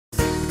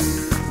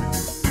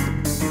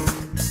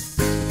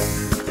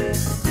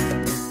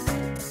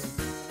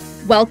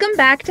Welcome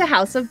back to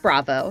House of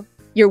Bravo,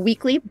 your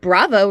weekly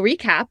Bravo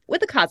recap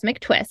with a cosmic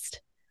twist.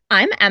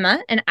 I'm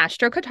Emma, an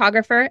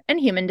astrocartographer and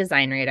human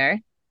design reader.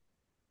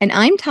 And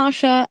I'm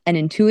Tasha, an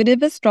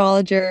intuitive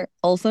astrologer,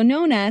 also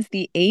known as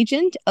the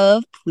agent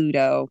of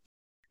Pluto.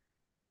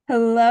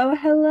 Hello,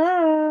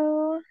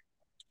 hello.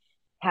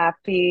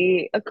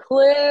 Happy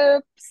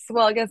eclipse.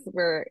 Well, I guess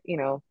we're,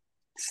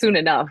 soon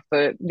enough,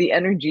 but the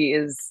energy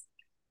is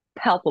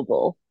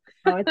palpable.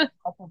 Oh, it's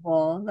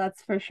palpable,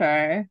 that's for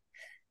sure.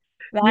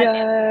 That is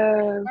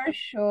Yes. for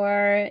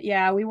sure.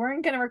 Yeah, we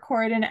weren't going to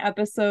record an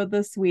episode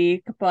this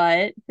week,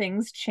 but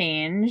things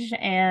change.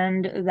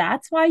 And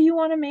that's why you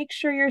want to make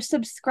sure you're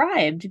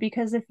subscribed,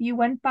 because if you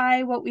went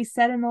by what we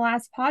said in the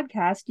last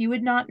podcast, you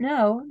would not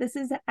know this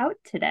is out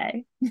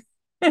today.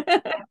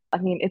 I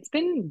mean, it's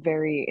been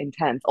very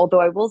intense. Although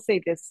I will say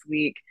this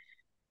week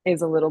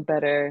is a little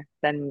better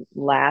than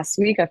last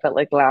week. I felt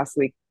like last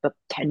week the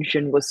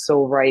tension was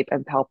so ripe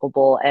and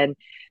palpable. And,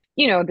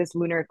 this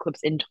lunar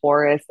eclipse in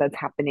Taurus that's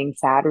happening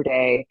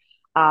Saturday,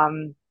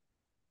 um,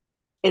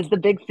 is the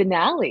big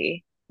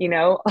finale,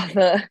 of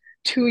a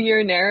 2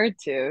 year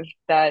narrative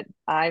that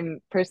I'm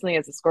personally,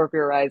 as a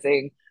Scorpio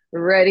rising,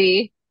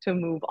 ready to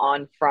move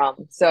on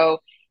from.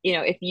 So,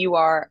 if you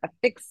are a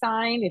fixed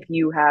sign, if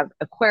you have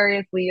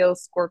Aquarius, Leo,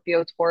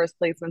 Scorpio, Taurus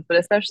placements, but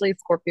especially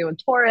Scorpio and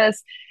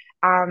Taurus,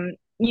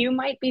 you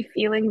might be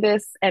feeling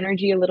this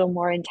energy a little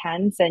more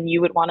intense, and you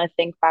would want to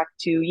think back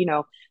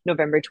to,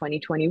 November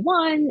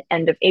 2021,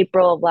 end of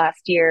April of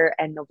last year,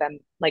 and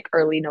November, like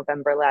early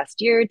November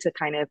last year, to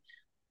kind of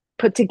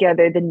put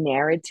together the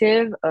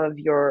narrative of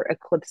your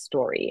eclipse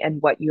story and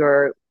what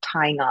you're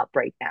tying up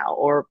right now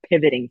or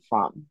pivoting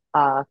from.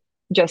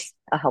 Just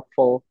a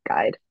helpful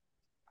guide.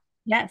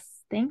 Yes,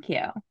 thank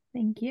you.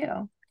 Thank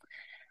you.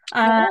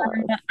 Yeah.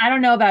 I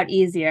don't know about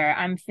easier.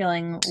 I'm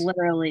feeling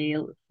literally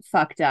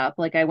fucked up.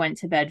 Like I went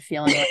to bed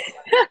feeling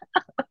like,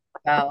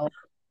 oh,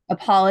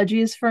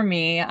 apologies for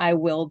me. I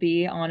will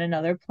be on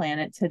another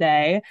planet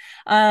today.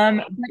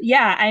 But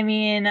yeah, I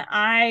mean,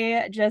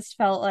 I just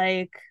felt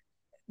like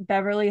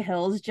Beverly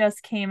Hills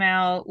just came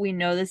out. We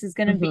know this is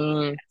going to be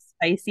Hmm. a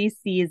spicy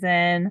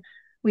season.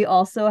 We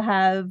also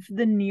have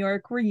the New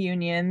York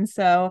reunion.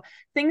 So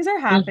things are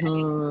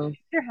happening. Hmm.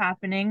 They're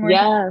happening. We're here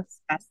to Yes.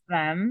 discuss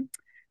them.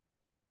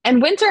 And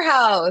Winter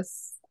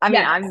House. I mean,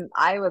 Yes.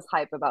 I was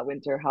hype about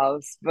Winter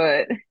House,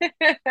 but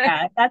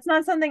Yeah, that's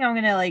not something I'm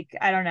gonna like.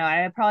 I don't know.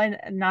 I'm probably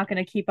not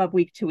gonna keep up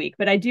week to week,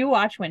 but I do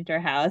watch Winter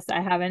House.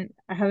 I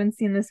haven't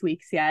seen this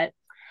week's yet.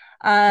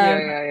 yeah, Um,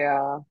 yeah,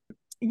 yeah.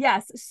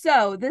 yes.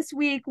 So this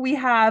week we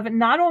have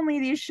not only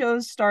these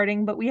shows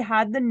starting, but we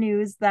had the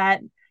news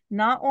that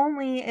not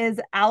only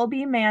is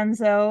Albie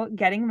Manzo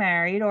getting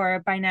married, or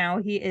by now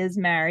he is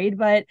married,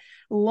 but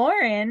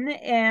Lauren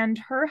and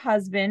her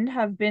husband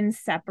have been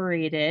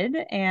separated,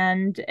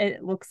 and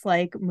it looks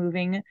like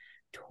moving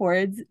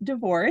towards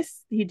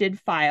divorce. He did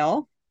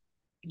file.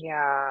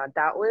 Yeah,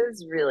 that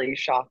was really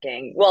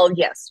shocking. Well,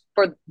 yes,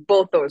 for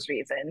both those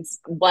reasons.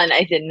 One,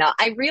 I know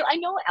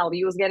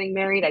Albie was getting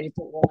married. I just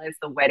didn't realize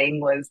the wedding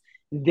was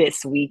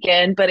this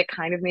weekend, but it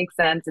kind of makes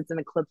sense. It's an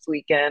eclipse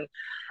weekend.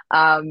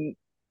 Um,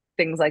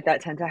 Things like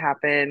that tend to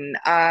happen.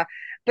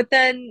 But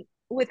then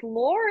with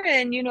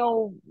Lauren,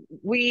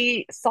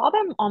 we saw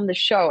them on the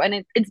show,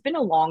 and it's been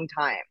a long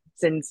time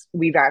since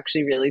we've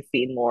actually really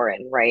seen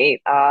Lauren, right?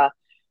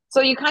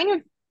 So you kind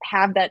of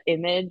have that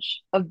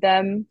image of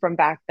them from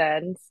back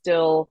then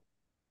still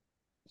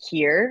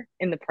here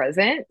in the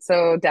present.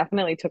 So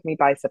definitely took me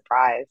by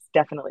surprise.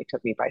 Definitely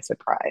took me by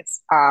surprise.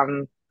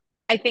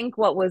 I think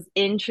what was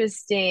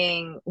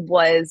interesting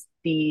was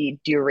the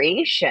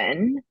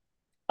duration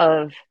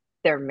of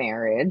their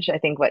marriage. I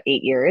think what,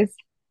 8 years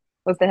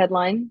was the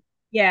headline?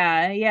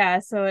 Yeah, yeah.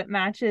 So it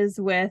matches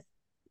with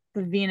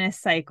the Venus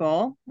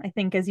cycle, I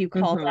think, as you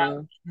called out Mm-hmm.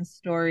 in the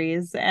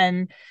stories.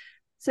 And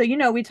so,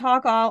 we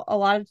talk a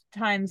lot of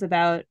times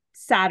about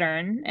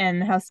Saturn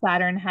and how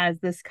Saturn has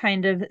this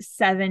kind of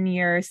 7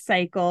 year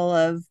cycle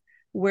of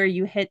where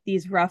you hit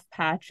these rough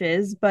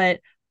patches,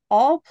 but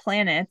all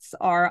planets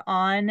are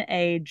on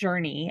a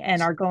journey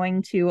and are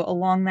going to,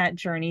 along that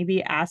journey,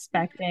 be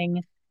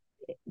aspecting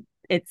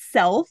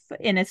itself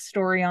in a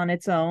story on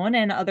its own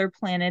and other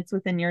planets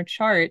within your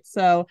chart.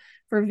 So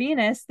for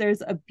Venus,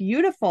 there's a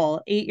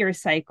beautiful 8 year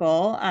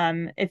cycle.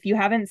 If you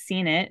haven't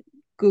seen it,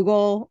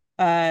 Google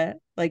or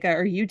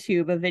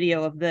YouTube a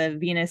video of the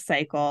Venus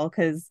cycle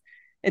because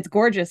it's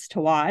gorgeous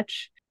to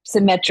watch.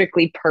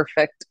 Symmetrically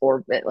perfect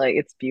orbit. Like,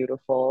 it's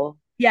beautiful.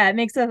 Yeah, it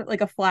makes a like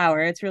a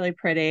flower. It's really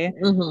pretty.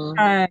 Mm-hmm.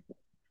 Um,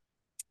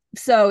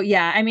 so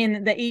yeah, I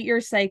mean the 8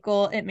 year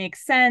cycle, it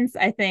makes sense.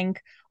 I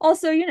think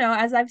also,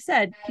 as I've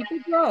said,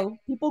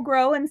 people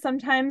grow, and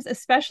sometimes,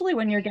 especially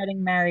when you're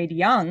getting married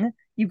young,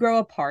 you grow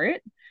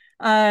apart.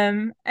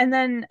 And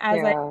then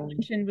as I Yeah.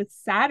 mentioned with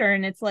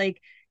Saturn, it's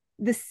like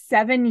the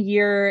 7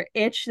 year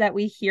itch that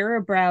we hear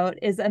about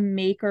is a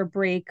make or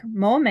break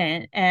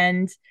moment,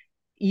 and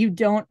you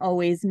don't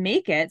always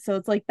make it. So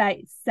it's like that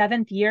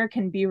seventh year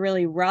can be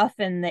really rough,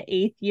 and the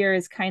eighth year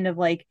is kind of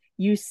like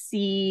you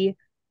see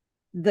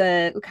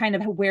the kind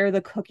of where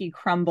the cookie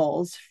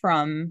crumbles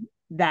from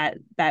that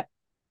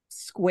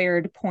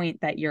squared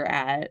point that you're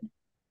at.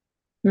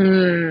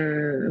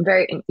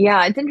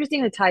 Yeah, it's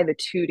interesting to tie the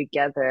two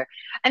together.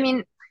 I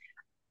mean,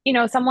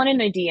 someone in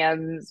the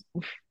DMs,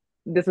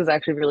 this was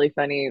actually really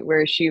funny,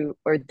 where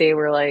they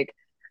were like,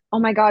 "Oh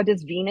my God,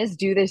 does Venus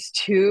do this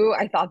too?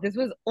 I thought this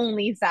was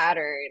only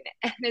Saturn."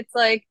 And it's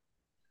like,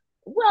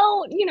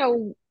 well,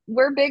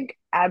 we're big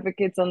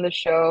advocates on the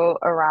show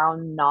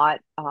around not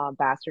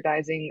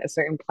bastardizing a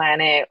certain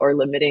planet or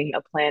limiting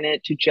a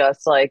planet to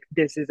just like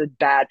this is a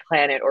bad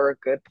planet or a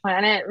good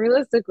planet.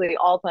 Realistically,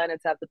 all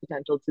planets have the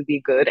potential to be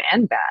good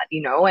and bad,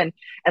 And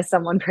as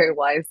someone very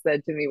wise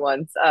said to me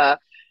once,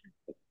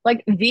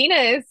 like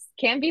Venus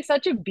can be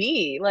such a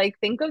bee. Like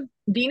think of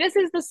Venus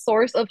is the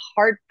source of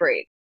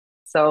heartbreak.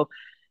 So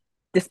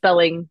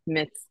dispelling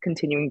myths,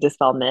 continuing to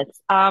dispel myths.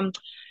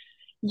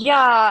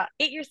 Yeah,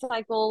 8 year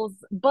cycles,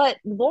 but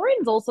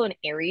Lauren's also an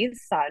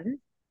Aries sun.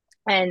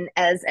 And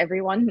as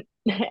everyone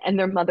and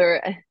their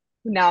mother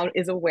now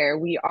is aware,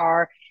 we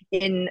are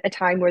in a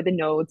time where the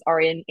nodes are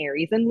in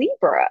Aries and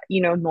Libra,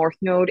 North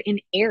Node in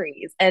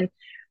Aries. And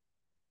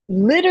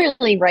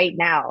literally right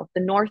now, the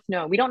North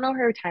Node, we don't know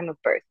her time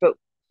of birth, but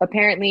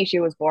apparently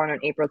she was born on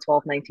April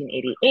 12th,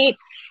 1988.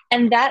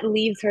 And that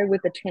leaves her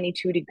with a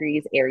 22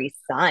 degrees Aries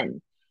sun.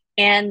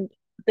 And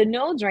the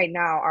nodes right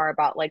now are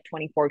about like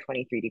 24,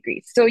 23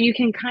 degrees. So you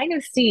can kind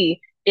of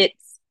see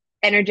its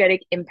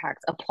energetic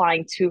impacts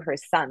applying to her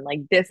sun.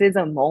 Like this is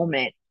a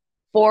moment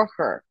for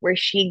her where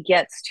she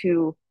gets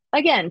to,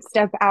 again,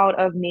 step out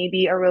of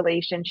maybe a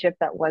relationship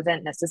that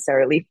wasn't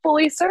necessarily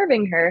fully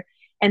serving her,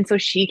 and so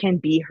she can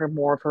be her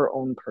more of her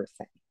own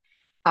person.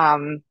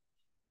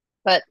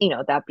 But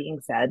that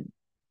being said,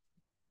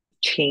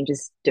 change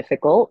is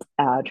difficult.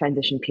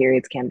 Transition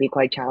periods can be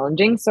quite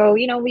challenging. So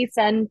we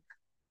send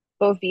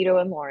both Vito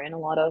and Lauren a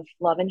lot of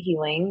love and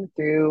healing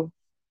through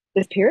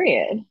this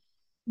period.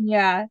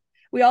 Yeah.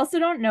 We also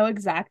don't know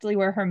exactly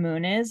where her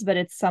moon is, but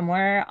it's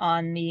somewhere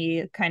on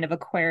the kind of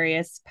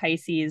Aquarius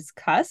Pisces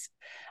cusp.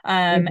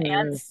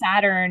 And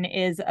Saturn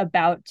is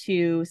about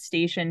to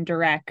station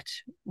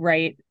direct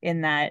right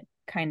in that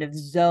kind of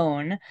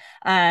zone.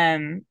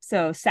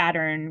 So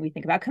Saturn, we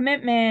think about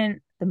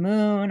commitment, the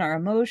moon, our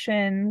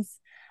emotions.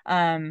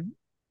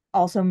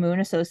 Also moon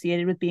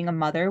associated with being a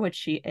mother, which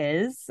she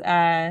is.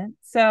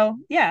 So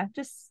yeah,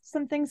 just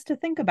some things to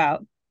think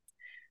about.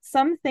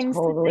 Some things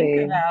to think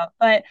Totally. about.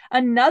 But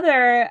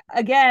another,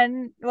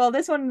 again, well,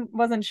 this one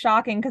wasn't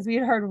shocking because we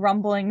had heard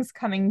rumblings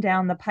coming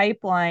down the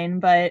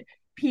pipeline, but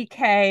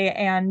PK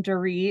and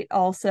Dorit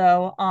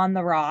also on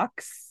the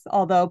rocks,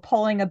 although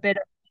pulling a bit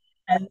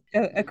of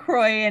a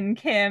Croy and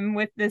Kim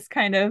with this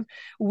kind of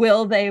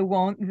will they,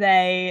 won't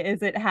they,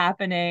 is it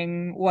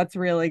happening? What's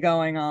really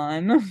going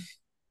on?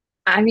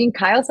 I mean,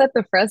 Kyle set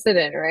the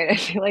precedent, right? I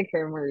feel like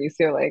her and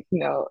Mauricio, like,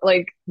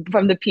 like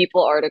from the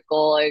People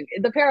article, like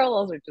the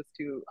parallels are just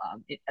too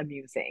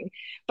amusing.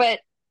 But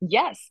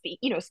yes,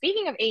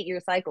 speaking of 8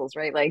 year cycles,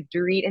 right? Like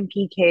Dorit and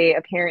PK,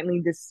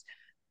 apparently this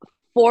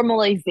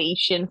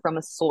formalization from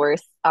a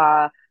source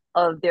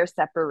of their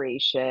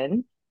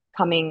separation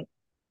coming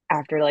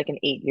after like an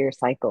 8 year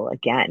cycle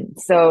again.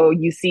 So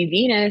you see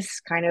Venus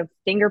kind of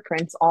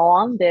fingerprints all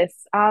on this.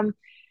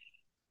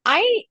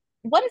 I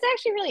What is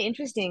actually really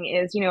interesting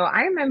is,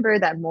 I remember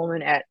that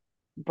moment at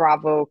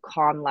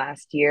BravoCon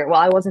last year.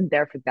 Well, I wasn't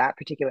there for that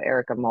particular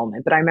Erica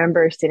moment, but I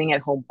remember sitting at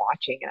home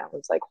watching and I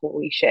was like,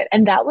 holy shit.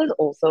 And that was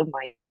also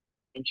mind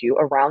you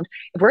around,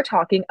 if we're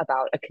talking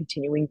about a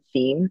continuing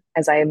theme,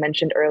 as I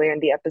mentioned earlier in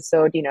the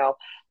episode,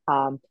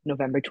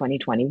 November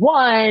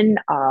 2021,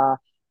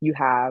 you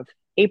have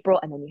April,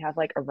 and then you have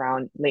like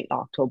around late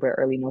October,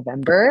 early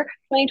November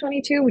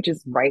 2022, which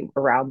is right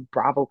around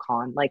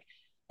BravoCon. Like,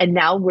 and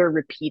now we're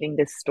repeating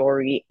this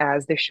story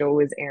as the show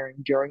is airing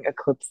during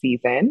eclipse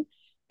season.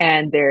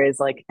 And there is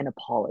like an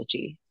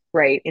apology,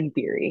 right? In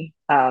theory.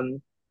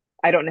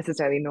 I don't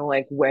necessarily know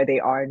like where they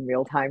are in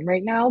real time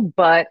right now,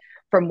 but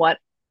from what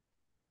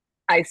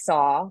I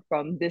saw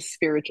from this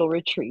spiritual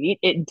retreat,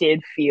 it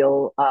did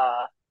feel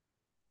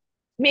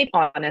maybe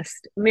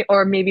honest,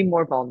 or maybe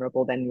more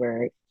vulnerable than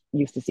we're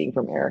used to seeing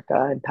from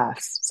Erica in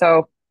past.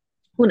 So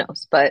who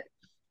knows? But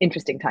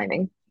interesting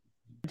timing.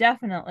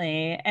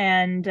 Definitely.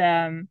 And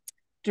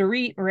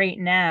Dorit right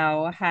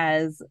now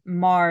has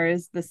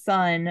Mars, the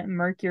Sun,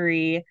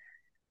 Mercury,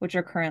 which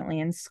are currently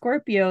in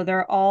Scorpio.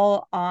 They're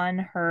all on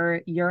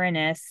her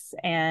Uranus,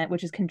 and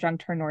which is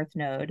conjunct her North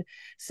Node.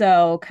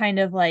 So kind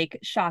of like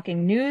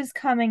shocking news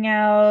coming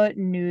out,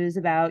 news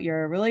about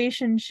your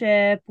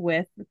relationship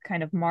with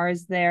kind of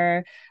Mars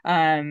there.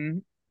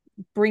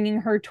 Bringing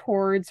her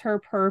towards her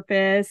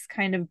purpose,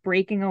 kind of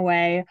breaking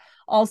away.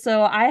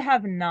 Also, I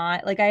have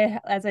not, like,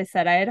 as I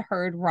said, I had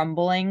heard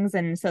rumblings,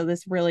 and so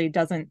this really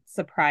doesn't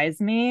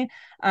surprise me.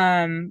 But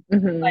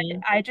Mm-hmm.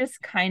 I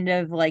just kind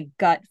of like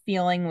gut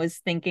feeling was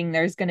thinking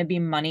there's going to be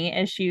money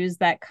issues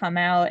that come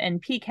out,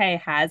 and PK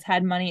has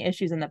had money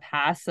issues in the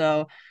past,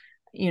 so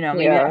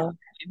maybe Yeah. that's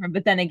different.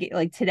 But then again,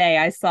 like today,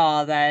 I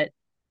saw that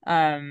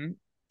um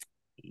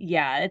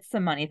yeah, it's the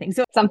money thing.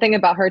 So Something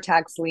about her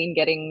tax lien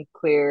getting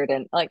cleared,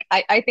 and like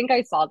I think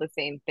I saw the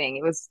same thing.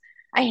 It was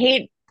I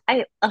hate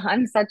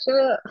I'm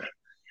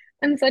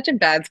such a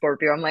bad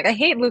Scorpio. I'm like, I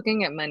hate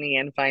looking at money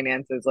and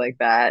finances like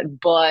that,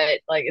 but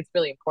like it's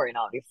really important,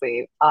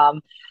 obviously.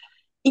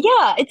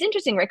 Yeah, it's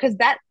interesting, right? Because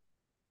that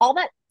all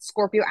that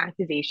Scorpio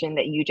activation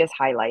that you just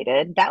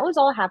highlighted, that was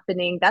all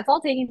happening. That's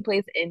all taking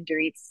place in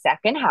Dorit's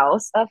second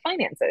house of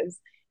finances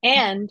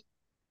and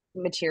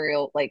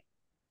material like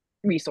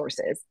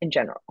resources in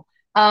general.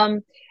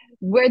 Um,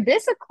 where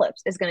this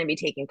eclipse is going to be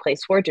taking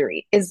place for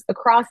Dorit is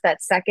across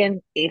that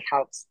second eighth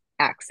house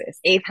axis.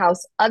 Eighth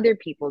house, other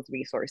people's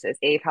resources.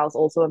 Eighth house,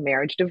 also a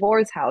marriage,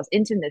 divorce house,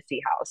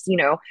 intimacy house, you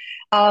know.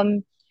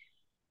 Um,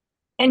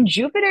 and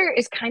Jupiter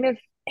is kind of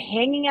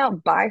hanging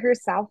out by her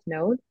south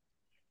node,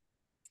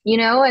 you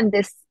know, and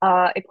this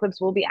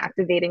eclipse will be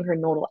activating her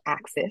nodal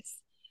axis.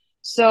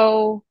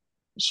 So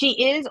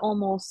she is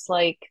almost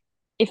like,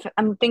 if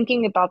I'm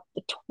thinking about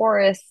the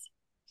Taurus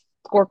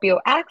Scorpio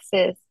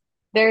axis,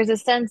 there's a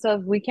sense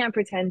of we can't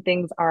pretend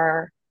things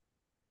are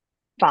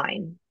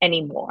fine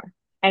anymore.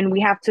 And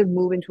we have to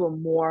move into a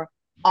more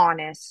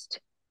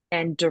honest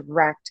and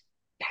direct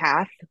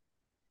path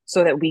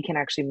so that we can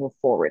actually move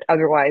forward.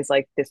 Otherwise,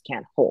 like this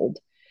can't hold.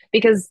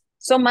 Because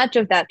so much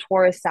of that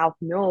Taurus South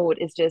node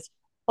is just,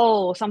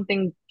 oh,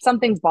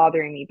 something's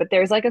bothering me. But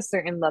there's like a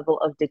certain level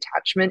of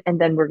detachment,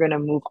 and then we're gonna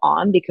move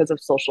on because of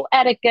social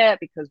etiquette,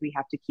 because we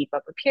have to keep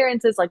up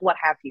appearances, like what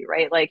have you,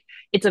 right? Like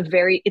it's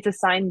a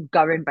sign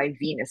governed by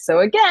Venus. So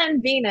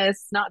again,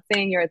 Venus, not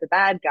saying you're the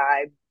bad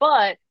guy,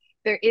 but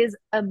there is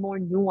a more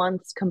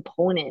nuanced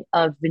component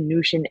of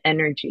Venusian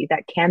energy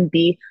that can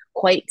be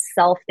quite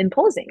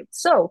self-imposing.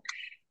 So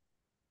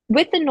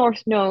with the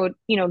North Node,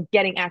 you know,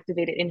 getting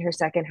activated in her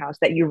second house,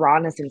 that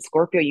Uranus in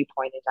Scorpio you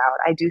pointed out,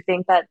 I do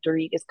think that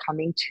Dorit is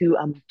coming to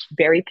a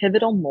very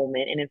pivotal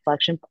moment, an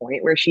inflection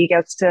point where she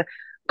gets to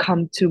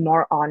come to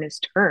more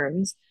honest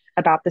terms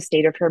about the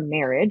state of her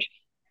marriage,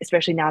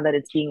 especially now that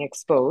it's being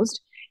exposed.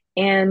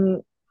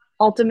 And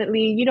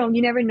ultimately, you know,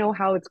 you never know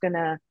how it's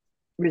gonna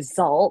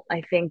result.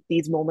 I think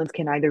these moments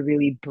can either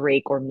really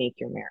break or make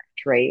your marriage,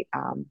 right?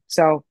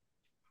 So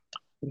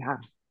yeah.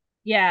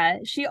 yeah,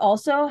 she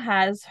also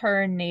has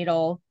her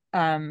natal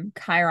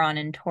Chiron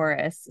in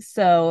Taurus.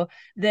 So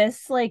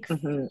this like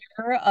Mm-hmm.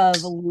 fear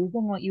of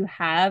losing what you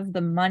have,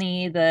 the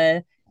money,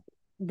 the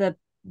the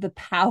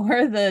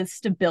power, the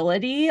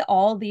stability,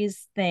 all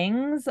these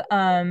things,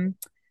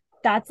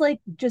 that's like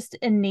just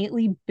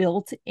innately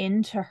built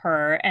into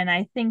her. And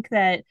I think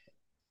that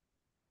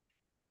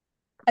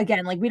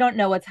again, like we don't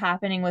know what's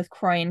happening with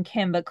Croy and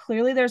Kim, but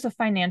clearly there's a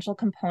financial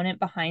component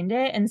behind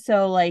it. And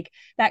so, like,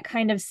 that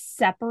kind of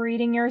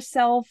separating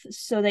yourself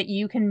so that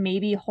you can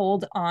maybe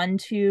hold on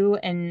to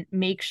and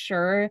make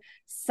sure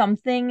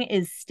something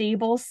is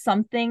stable,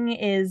 something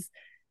is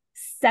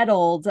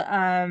settled,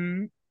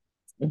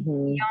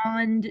 Mm-hmm.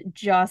 beyond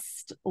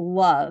just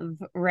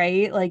love,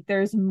 right? Like,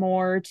 there's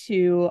more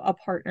to a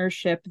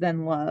partnership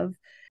than love.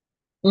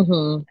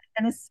 Mm-hmm.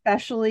 And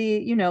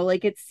especially, you know,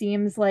 like it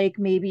seems like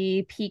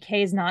maybe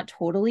PK is not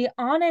totally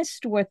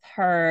honest with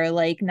her,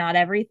 like not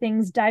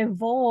everything's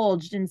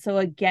divulged. And so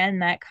again,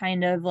 that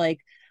kind of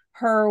like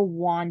her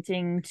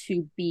wanting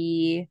to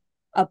be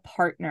a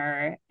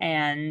partner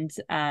and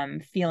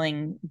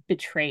feeling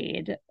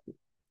betrayed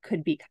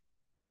could be.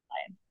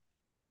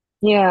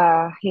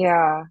 Yeah,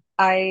 yeah.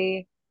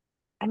 I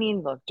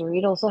mean, look,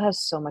 Dorit also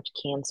has so much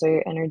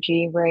Cancer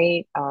energy,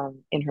 right?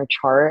 In her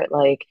chart.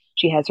 Like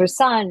she has her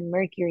Sun,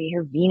 Mercury,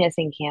 her Venus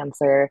in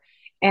Cancer.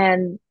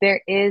 And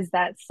there is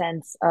that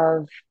sense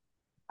of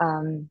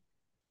um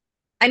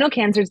I know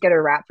cancers get a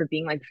rap for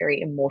being like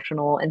very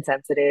emotional and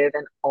sensitive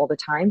and all the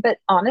time, but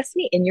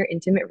honestly, in your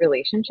intimate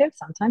relationship,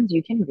 sometimes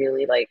you can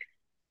really like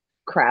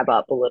crab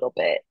up a little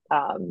bit.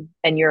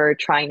 And you're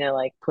trying to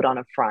like put on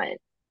a front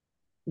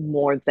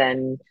more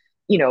than,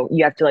 you know,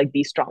 you have to like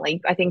be strong.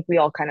 Like I think we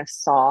all kind of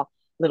saw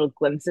little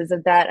glimpses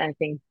of that. And I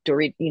think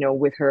Dorit, you know,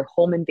 with her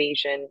home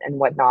invasion and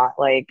whatnot,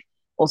 like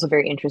also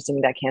very interesting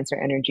that Cancer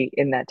energy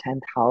in that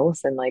 10th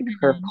house and like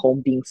her Mhm.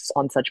 home being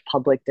on such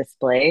public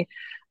display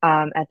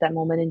at that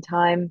moment in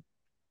time.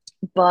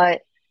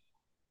 But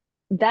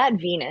that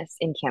Venus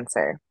in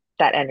Cancer,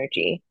 that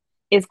energy,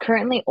 is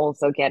currently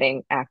also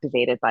getting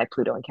activated by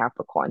Pluto and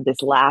Capricorn,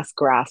 this last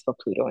grasp of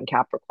Pluto and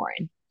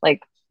Capricorn,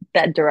 like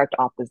that direct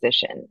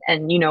opposition.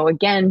 And, you know,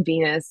 again,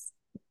 Venus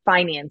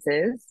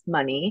finances,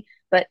 money,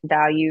 but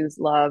values,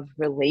 love,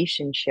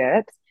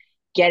 relationships,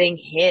 getting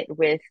hit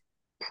with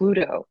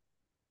Pluto,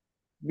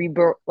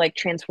 rebirth, like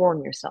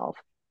transform yourself,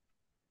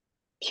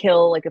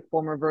 kill like a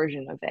former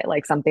version of it.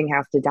 Like something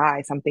has to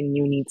die, something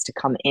new needs to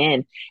come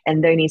in.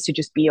 And there needs to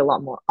just be a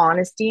lot more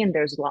honesty and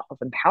there's a lot of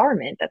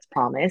empowerment that's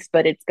promised,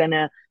 but it's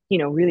gonna, you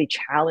know, really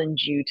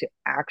challenge you to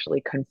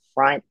actually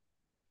confront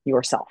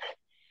yourself.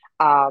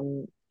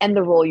 And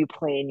the role you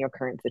play in your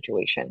current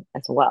situation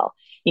as well.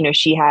 You know,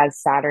 she has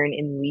Saturn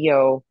in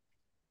Leo,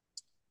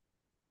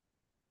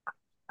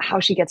 how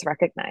she gets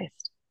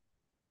recognized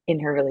in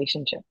her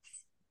relationships,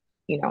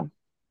 you know.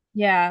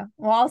 Yeah.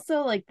 Well,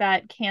 also like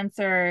that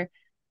Cancer.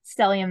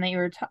 stellium that you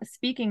were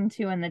speaking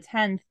to in the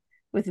 10th,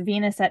 with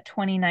Venus at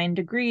 29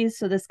 degrees.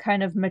 So this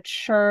kind of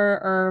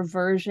mature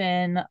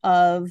version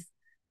of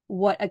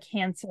what a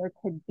Cancer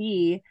could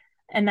be.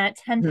 And that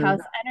 10th Mhm. house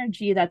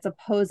energy that's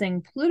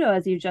opposing Pluto,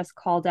 as you just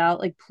called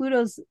out, like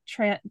Pluto's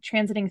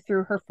transiting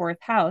through her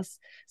fourth house.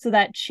 So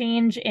that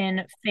change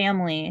in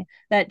family,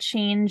 that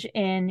change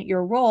in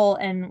your role,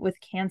 and with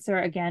Cancer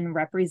again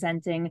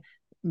representing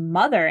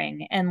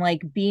mothering and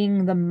like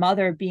being the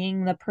mother,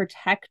 being the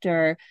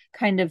protector,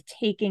 kind of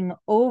taking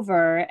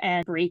over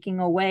and breaking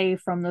away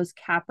from those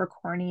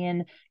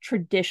Capricornian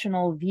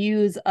traditional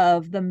views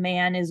of the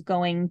man is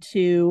going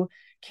to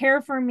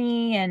care for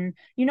me. And,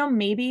 you know,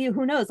 maybe,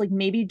 who knows, like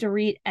maybe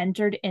Dorit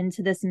entered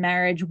into this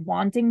marriage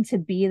wanting to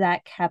be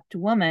that kept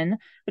woman.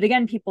 But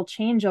again, people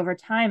change over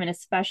time. And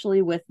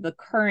especially with the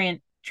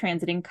current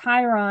transiting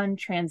Chiron,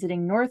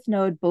 transiting North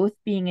Node, both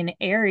being in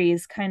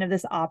Aries, kind of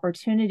this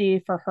opportunity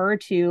for her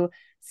to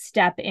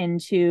step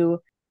into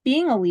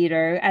being a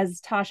leader, as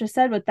Tasha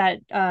said, with that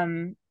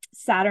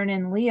Saturn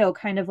in Leo,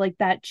 kind of like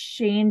that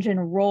change in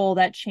role,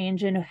 that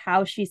change in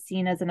how she's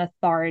seen as an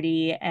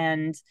authority,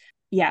 and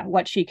yeah,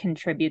 what she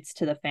contributes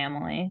to the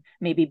family,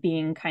 maybe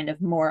being kind of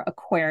more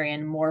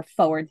Aquarian, more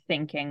forward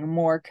thinking,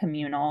 more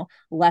communal,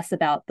 less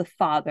about the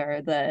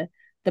father,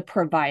 the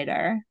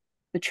provider,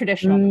 the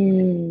traditional.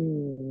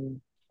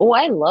 Mm. Oh,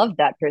 I love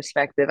that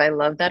perspective. I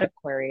love that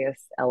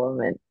Aquarius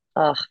element.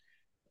 Ugh,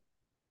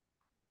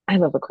 I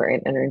love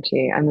Aquarian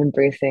energy. I'm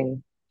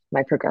embracing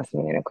my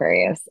procrastinating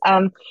Aquarius.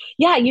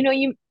 Yeah, you know,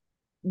 you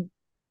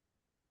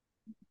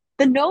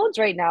the nodes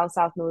right now,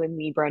 South Node in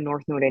Libra,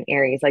 North Node in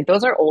Aries, like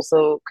those are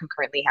also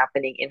concurrently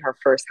happening in her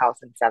first house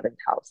and seventh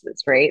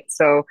houses, right?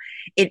 So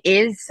it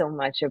is so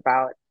much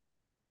about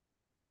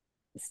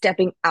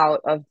stepping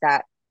out of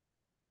that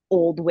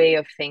old way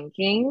of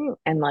thinking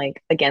and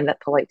like again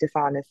that polite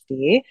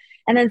dishonesty,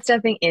 and then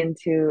stepping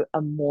into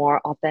a more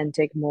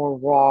authentic, more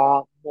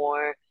raw,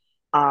 more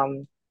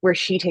where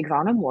she takes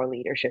on a more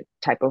leadership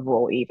type of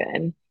role,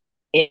 even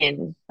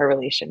in her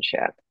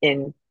relationship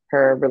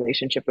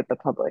with the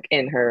public,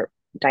 in her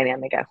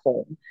dynamic at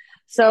home.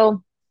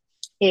 So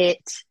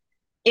it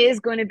is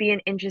going to be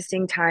an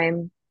interesting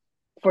time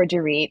for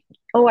Dorit.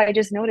 Oh, I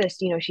just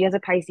noticed, you know, she has a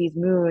Pisces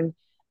moon.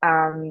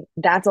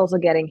 That's also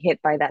getting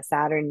hit by that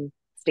Saturn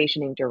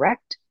stationing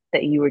direct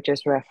that you were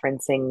just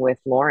referencing with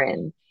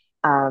Lauren.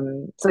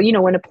 So, you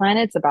know, when a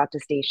planet's about to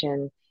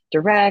station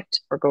direct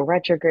or go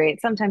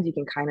retrograde, sometimes you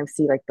can kind of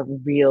see like the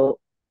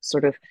real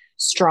sort of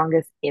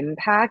strongest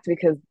impact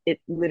because it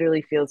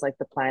literally feels like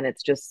the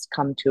planets just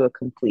come to a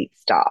complete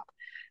stop.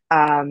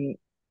 Um,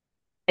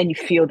 and you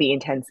feel the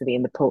intensity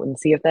and the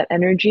potency of that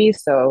energy.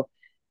 So,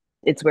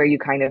 it's where you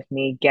kind of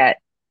may get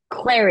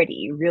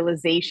clarity,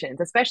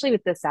 realizations, especially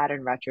with the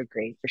Saturn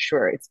retrograde for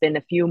sure. It's been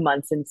a few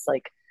months since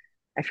like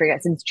I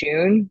forget since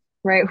June,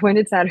 right? When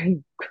did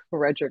Saturn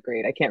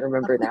retrograde? I can't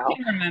remember I now.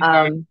 can remember.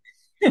 Um,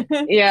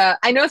 yeah,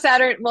 I know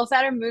Saturn. Well,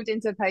 Saturn moved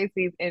into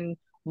Pisces in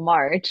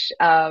March.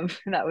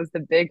 That was the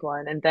big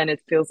one, and then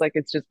it feels like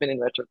it's just been in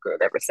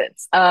retrograde ever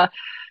since.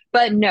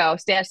 But no,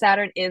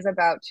 Saturn is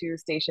about to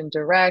station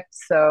direct.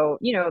 So,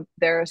 you know,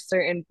 there are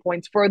certain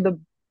points for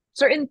the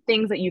certain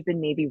things that you've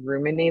been maybe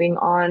ruminating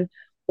on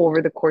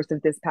over the course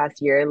of this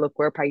past year. Look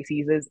where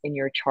Pisces is in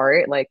your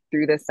chart, like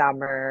through the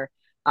summer,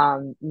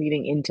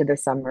 leading into the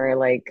summer.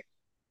 Like,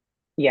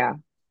 yeah,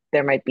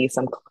 there might be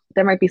some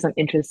there might be some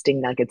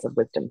interesting nuggets of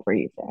wisdom for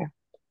you there.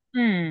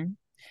 Hmm.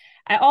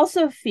 I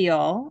also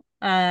feel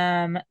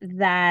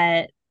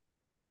that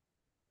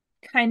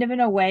kind of in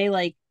a way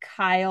like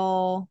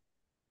Kyle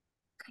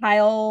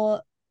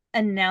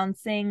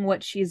announcing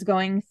what she's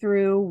going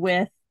through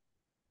with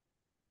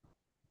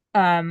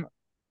um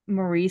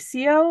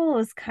Mauricio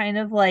was kind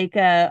of like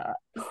a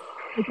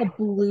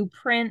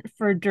blueprint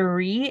for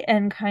Dorit,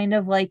 and kind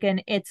of like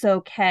an it's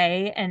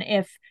okay, and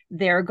if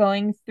they're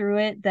going through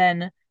it,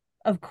 then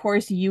of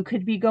course you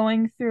could be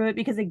going through it,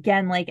 because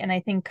again, like, and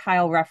I think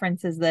Kyle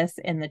references this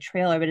in the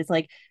trailer, but it's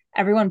like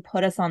everyone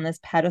put us on this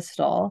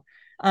pedestal,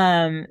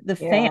 the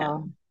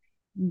fan,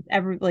 Yeah.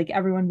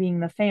 everyone being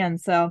the fan.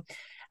 So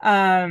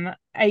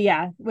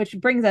yeah, which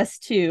brings us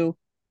to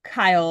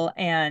Kyle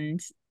and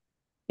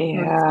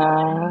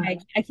Mauricio. Yeah.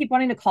 I keep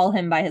wanting to call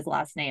him by his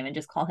last name and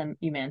just call him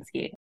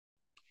Umansky.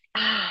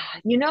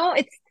 You know,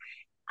 it's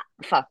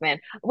fuck, man.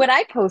 When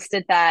I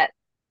posted that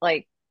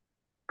like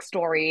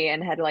story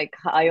and had like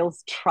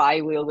Kyle's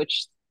tri wheel,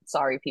 which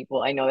sorry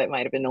people, I know that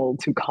might have been a little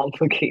too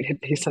complicated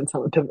based on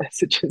some of the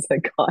messages I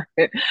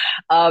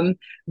got.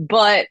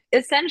 But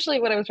essentially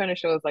what I was trying to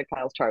show is like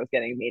Kyle's chart was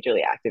getting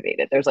majorly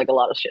activated. There's like a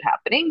lot of shit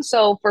happening.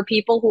 So for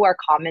people who are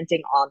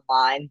commenting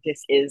online,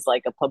 this is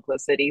like a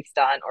publicity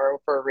stunt or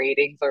for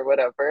ratings or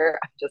whatever,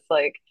 I'm just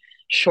like,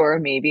 sure,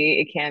 maybe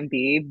it can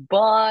be,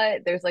 but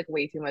there's like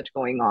way too much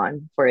going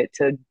on for it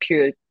to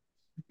pure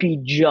be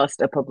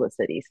just a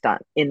publicity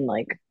stunt in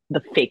like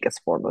the fakest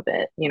form of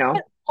it, you know?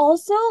 But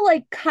also,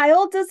 like,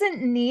 Kyle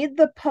doesn't need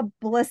the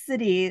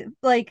publicity.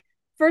 Like,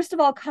 first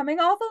of all, coming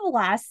off of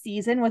last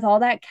season with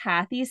all that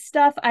Kathy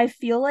stuff, I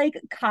feel like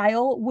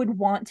Kyle would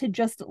want to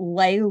just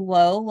lay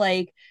low.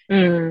 Like,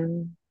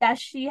 Mm, yes,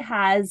 she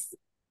has,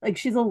 like,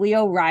 she's a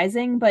Leo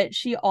rising, but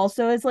she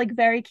also is like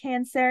very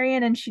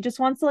Cancerian, and she just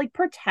wants to like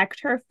protect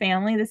her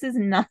family. This is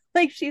not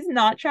like, she's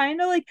not trying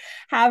to like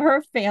have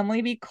her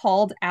family be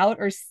called out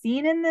or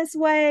seen in this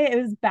way.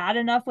 It was bad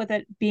enough with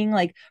it being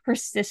like her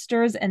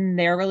sisters and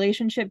their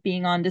relationship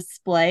being on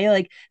display.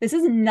 Like, this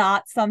is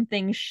not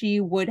something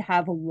she would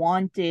have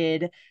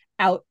wanted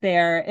out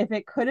there if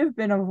it could have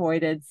been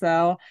avoided.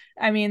 So,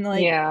 I mean,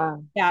 like, yeah.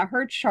 yeah,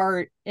 her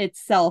chart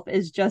itself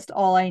is just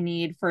all I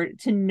need for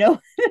to know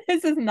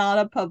this is not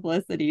a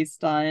publicity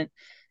stunt.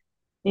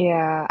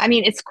 Yeah. I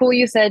mean, it's cool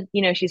you said,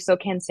 she's so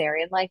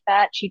Cancerian like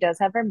that. She does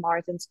have her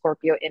Mars and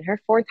Scorpio in her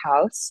fourth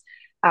house.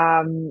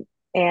 Um,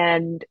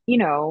 and,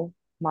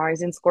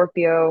 Mars in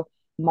Scorpio,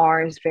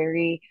 Mars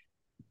very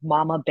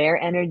mama bear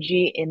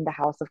energy in the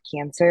house of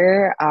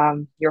Cancer,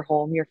 your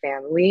home, your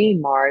family,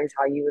 Mars,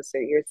 how you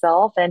assert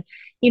yourself. And,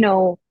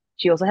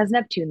 she also has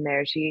Neptune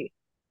there.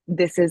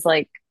 This is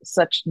like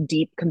such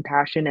deep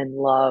compassion and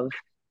love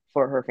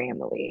for her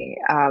family.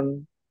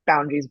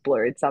 Boundaries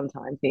blurred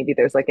sometimes. Maybe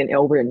there's like an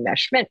over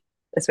enmeshment,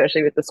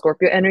 especially with the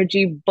Scorpio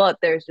energy, but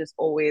there's just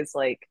always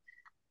like,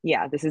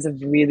 yeah, this is a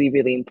really,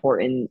 really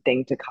important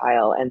thing to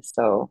Kyle. And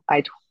so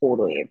I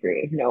totally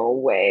agree. No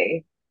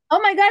way.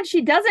 Oh my God,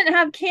 she doesn't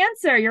have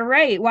cancer. You're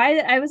right. Why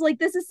I was like,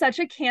 this is such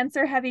a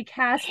cancer heavy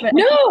cast, but I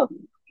keep No,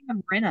 thinking of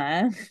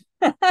Brenna.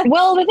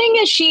 well, the thing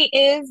is, she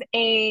is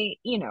a,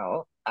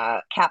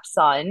 Cap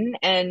Sun,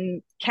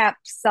 and Cap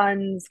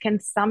Suns can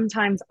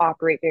sometimes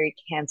operate very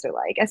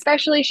Cancer-like,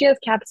 especially she has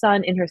Cap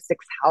Sun in her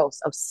sixth house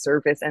of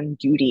service and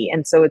duty.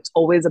 And so it's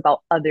always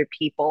about other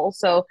people.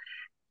 So,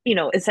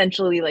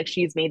 essentially, like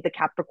she's made the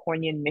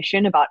Capricornian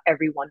mission about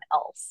everyone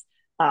else,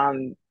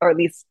 or at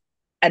least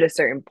at a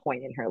certain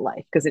point in her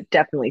life, because it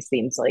definitely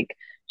seems like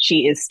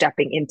she is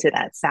stepping into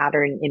that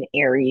Saturn in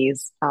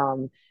Aries,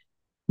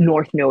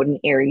 North Node in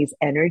Aries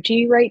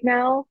energy right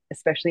now,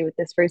 especially with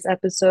this first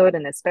episode,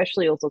 and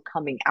especially also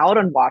coming out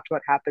on Watch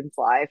What Happens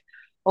Live.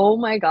 Oh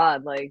my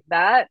God, like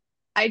that.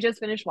 I just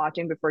finished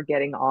watching before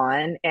getting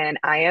on, and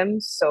I am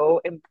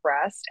so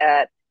impressed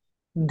at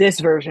this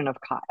version of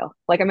Kyle.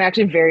 Like, I'm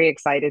actually very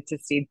excited to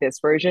see this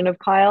version of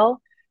Kyle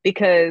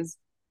because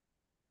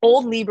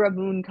old Libra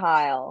Moon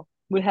Kyle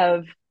would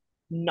have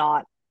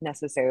not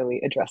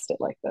necessarily addressed it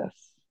like this.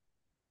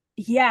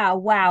 Yeah,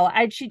 wow.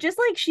 She just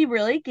like, she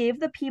really gave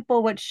the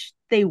people what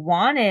they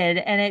wanted,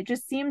 and it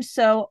just seems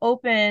so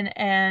open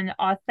and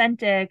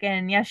authentic.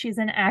 And yeah, she's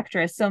an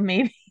actress, so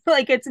maybe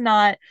like it's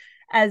not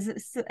as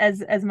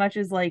much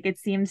as like it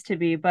seems to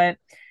be, but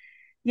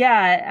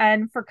yeah.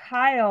 And for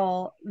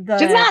Kyle, She's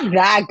the not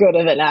that good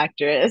of an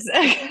actress.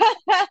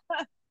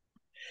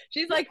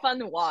 She's like fun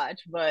to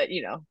watch, but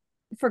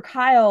for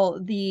Kyle,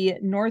 the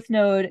North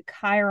Node,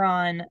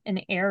 Chiron,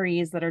 and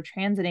Aries that are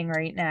transiting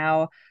right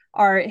now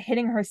are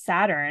hitting her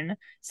Saturn.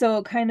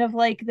 So, kind of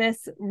like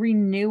this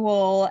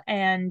renewal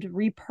and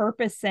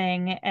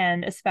repurposing,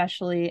 and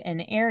especially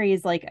in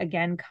Aries, like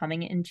again,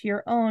 coming into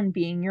your own,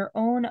 being your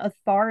own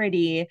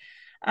authority.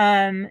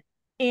 Um,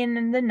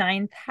 in the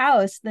ninth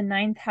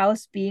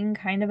house being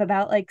kind of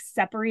about like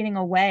separating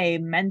away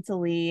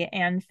mentally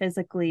and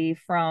physically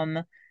from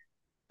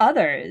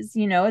others.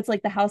 It's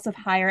like the house of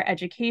higher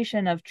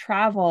education, of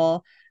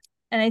travel.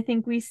 And I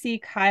think we see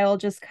Kyle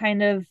just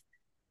kind of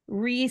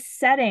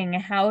resetting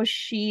how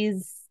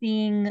she's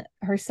seeing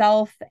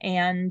herself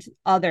and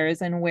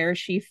others and where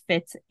she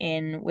fits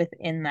in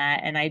within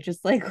that. And I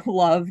just like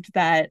loved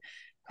that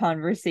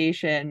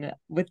conversation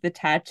with the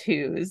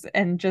tattoos,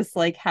 and just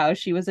like how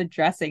she was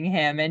addressing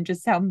him, and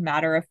just how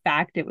matter of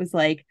fact it was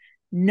like,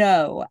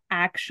 no,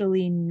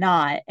 actually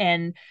not.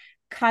 And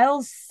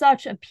Kyle's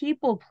such a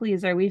people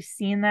pleaser. We've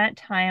seen that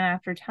time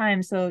after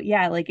time. So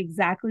yeah, like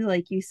exactly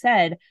like you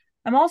said,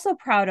 I'm also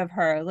proud of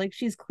her. Like,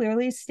 she's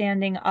clearly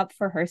standing up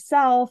for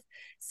herself,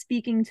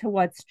 speaking to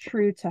what's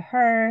true to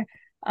her.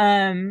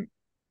 Um,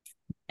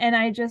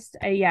 and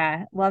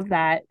yeah, love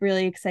that.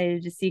 Really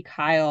excited to see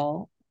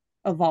Kyle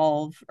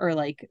evolve, or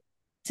like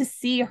to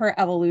see her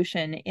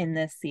evolution in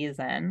this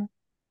season.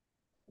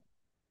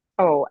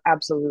 Oh,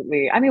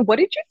 absolutely. I mean, what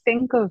did you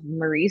think of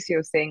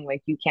Mauricio saying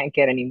like you can't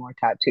get any more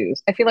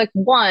tattoos? I feel like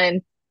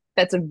one,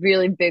 that's a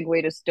really big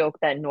way to stoke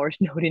that North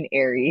Node in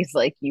Aries.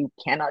 Like you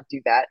cannot do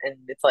that. And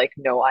it's like,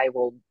 no, I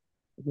will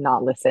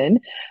not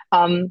listen.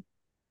 Um,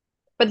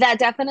 but that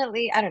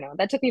definitely, I don't know,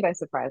 that took me by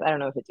surprise. I don't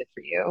know if it did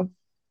for you.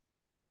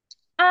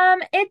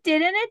 It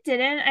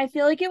didn't. I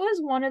feel like it was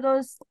one of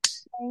those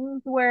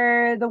things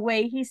where the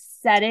way he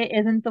said it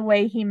isn't the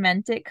way he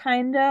meant it,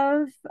 kind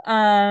of.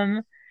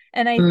 And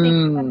I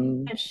think that,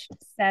 Mm. as she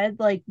said,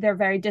 like they're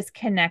very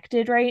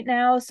disconnected right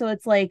now. So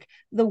it's like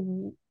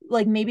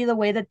like maybe the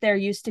way that they're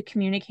used to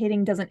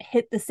communicating doesn't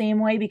hit the same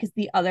way, because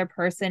the other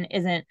person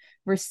isn't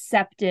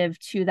receptive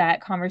to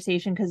that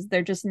conversation, because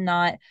they're just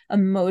not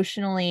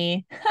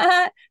emotionally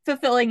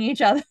fulfilling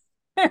each other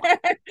Oh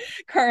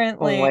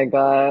currently. my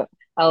God.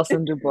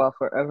 Alison Dubois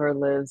forever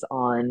lives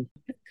on.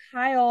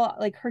 Kyle,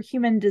 like her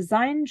human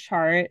design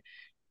chart,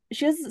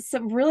 she has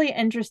some really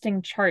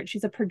interesting chart.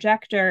 She's a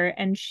projector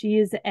and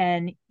she's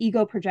an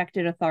ego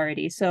projected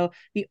authority. So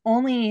the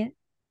only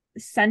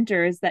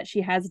centers that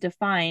she has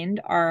defined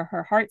are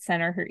her heart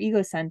center, her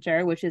ego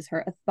center, which is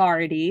her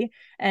authority.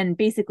 And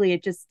basically,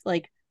 it just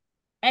like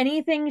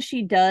anything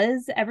she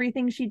does,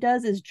 everything she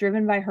does is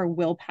driven by her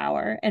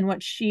willpower and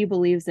what she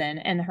believes in.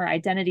 And her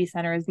identity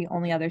center is the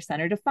only other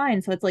center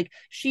defined. So it's like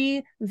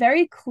she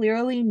very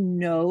clearly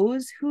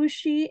knows who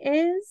she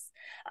is.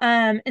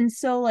 And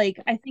so like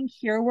I think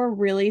here we're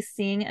really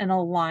seeing an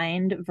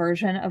aligned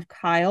version of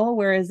Kyle,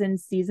 whereas in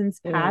seasons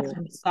past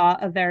we Mm. saw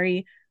a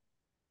very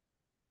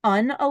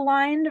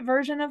unaligned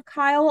version of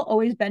Kyle,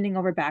 always bending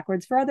over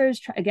backwards for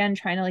others, again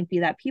trying to like be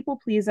that people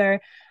pleaser.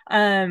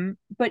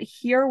 But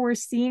here we're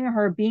seeing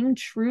her being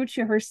true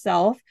to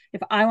herself.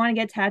 If I want to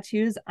get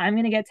tattoos, I'm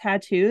going to get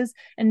tattoos,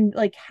 and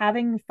like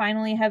having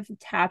finally have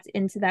tapped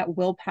into that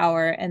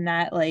willpower and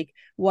that like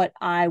what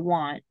I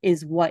want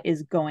is what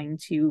is going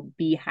to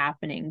be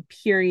happening.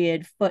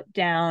 Period. Foot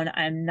down.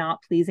 I'm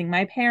not pleasing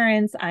my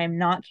parents. I'm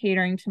not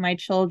catering to my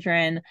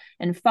children.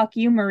 And fuck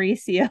you,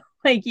 Mauricio.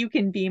 Like you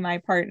can be my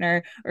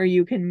partner or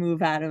you can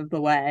move out of the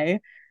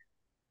way.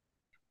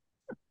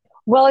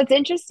 Well, it's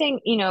interesting,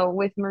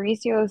 with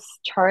Mauricio's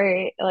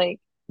chart, like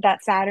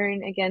that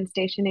Saturn again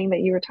stationing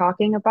that you were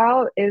talking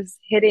about is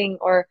hitting,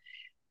 or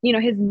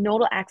his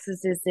nodal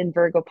axis is in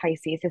Virgo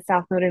Pisces, his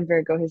south node in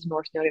Virgo, his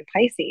north node in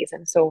Pisces.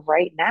 And so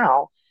right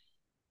now,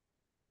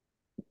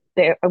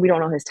 there we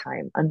don't know his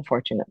time,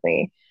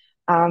 unfortunately.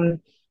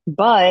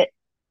 But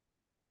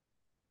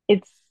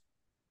it's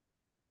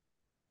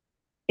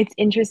it's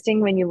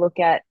interesting when you look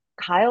at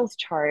Kyle's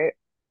chart,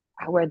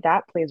 where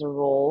that plays a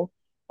role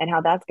and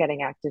how that's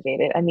getting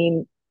activated. I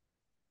mean,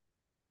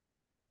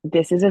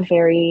 this is a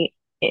very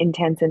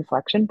intense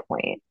inflection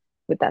point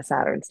with that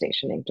Saturn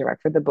stationing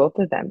direct for the both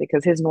of them,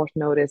 because his North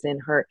Node is in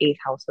her eighth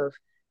house of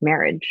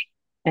marriage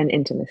and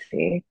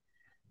intimacy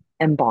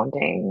and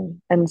bonding.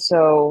 And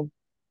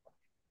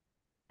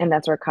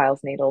that's where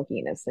Kyle's natal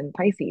Venus in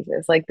Pisces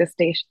is. Like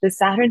the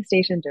Saturn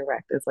station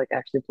direct is like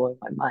actually blowing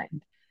my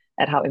mind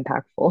at how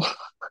impactful.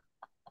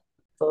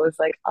 So it's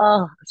like,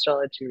 oh,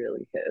 astrology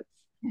really hits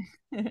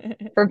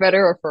for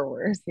better or for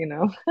worse.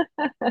 Yeah.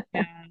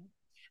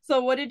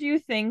 So what did you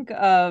think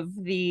of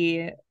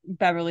the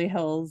Beverly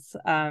Hills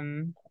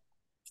premiere?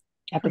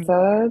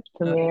 Episode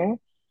premiere.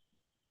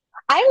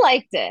 I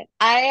liked it.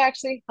 I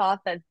actually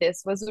thought that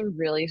this was a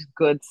really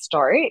good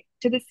start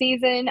to the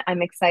season.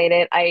 I'm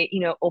excited.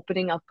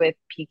 Opening up with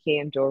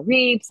PK and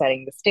Dorit,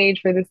 setting the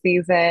stage for the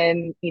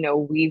season,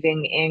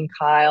 weaving in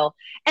Kyle.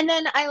 And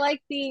then I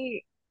like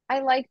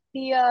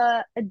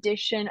the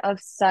addition of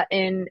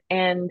Sutton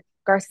and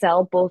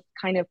Garcelle both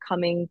kind of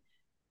coming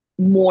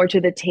more to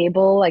the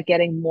table, like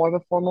getting more of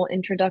a formal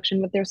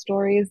introduction with their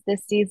stories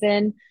this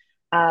season.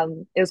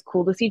 It was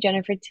cool to see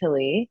Jennifer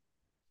Tilly.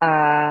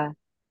 Uh,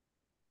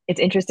 it's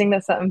interesting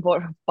that Sutton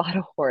bought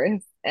a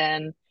horse,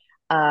 and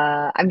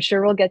I'm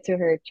sure we'll get to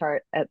her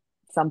chart at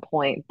some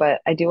point. But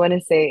I do want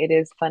to say it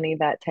is funny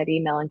that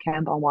Teddy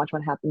Mellencamp on Watch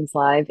What Happens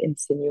Live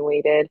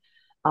insinuated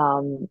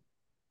um,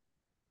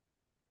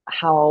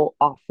 how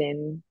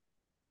often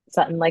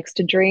Sutton likes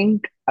to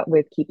drink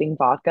with keeping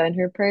vodka in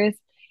her purse.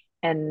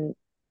 And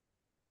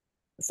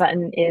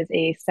Sutton is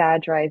a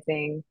Sag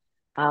rising,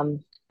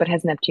 but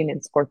has Neptune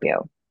in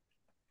Scorpio.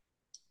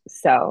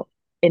 So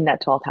in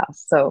that 12th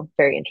house. So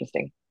very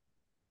interesting.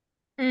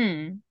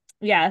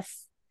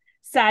 Yes.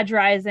 Sag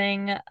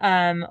rising,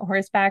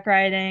 horseback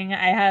riding.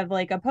 I have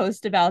like a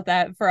post about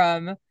that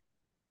from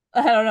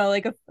I don't know,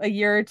 like a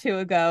year or two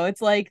ago.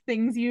 It's like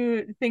things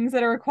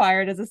that are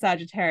required as a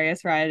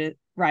Sagittarius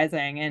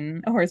rising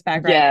and a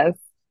horseback riding.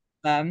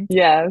 Yes.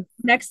 Yes.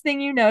 Next thing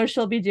you know,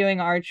 she'll be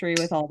doing archery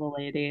with all the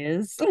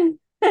ladies.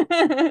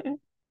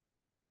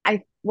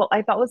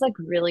 I thought was like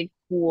really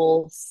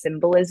cool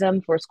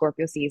symbolism for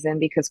Scorpio season,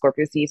 because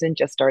Scorpio season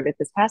just started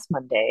this past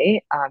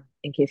Monday.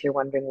 In case you're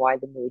wondering why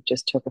the mood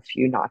just took a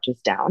few notches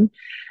down.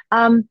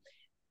 Um,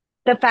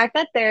 the fact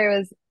that there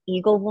was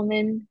Eagle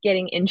Woman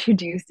getting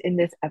introduced in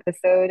this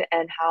episode,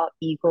 and how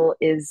Eagle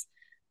is,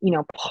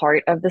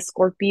 part of the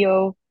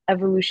Scorpio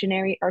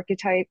evolutionary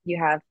archetype. You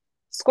have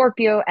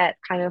Scorpio at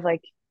kind of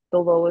like the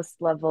lowest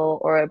level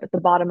or at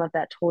the bottom of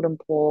that totem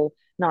pole,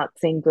 not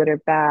saying good or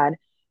bad.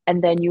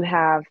 And then you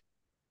have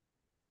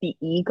the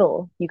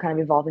eagle. You kind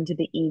of evolve into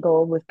the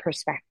eagle with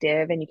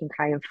perspective, and you can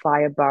kind of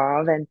fly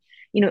above and,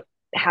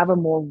 have a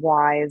more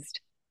wise,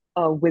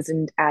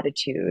 wizened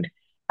attitude,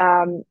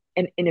 an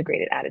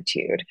integrated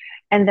attitude.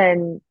 And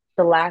then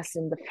the last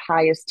and the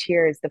highest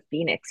tier is the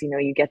phoenix.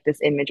 You get this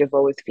image of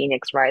always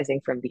phoenix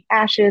rising from the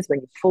ashes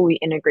when you fully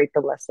integrate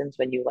the lessons,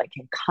 when you like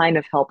can kind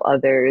of help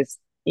others,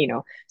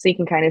 so you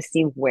can kind of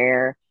see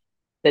where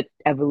the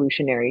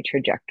evolutionary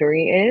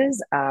trajectory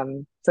is.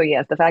 So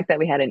yes, the fact that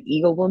we had an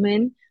eagle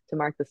woman to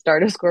mark the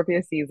start of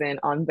Scorpio season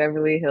on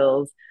Beverly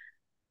Hills,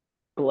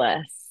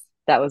 bless.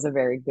 That was a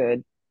very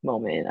good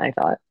moment, I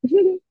thought.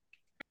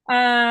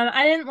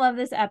 I didn't love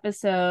this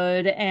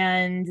episode,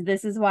 and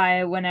this is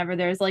why whenever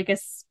there's like a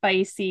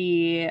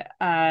spicy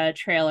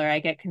trailer, I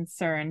get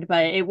concerned.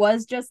 But it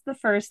was just the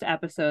first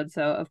episode,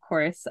 so of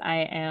course I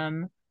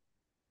am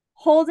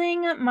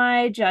holding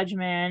my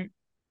judgment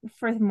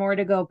for more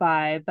to go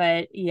by.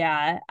 But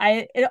yeah,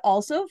 I it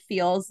also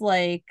feels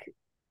like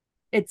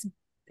it's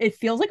it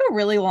feels like a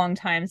really long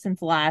time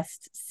since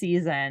last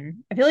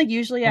season. I feel like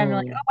usually I'm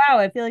like, Mm, oh wow,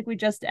 I feel like we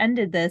just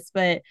ended this,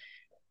 but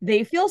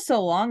they feel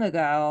so long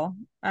ago.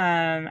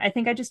 I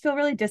think I just feel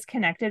really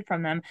disconnected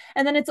from them.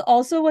 And then it's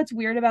also what's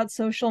weird about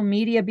social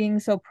media being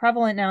so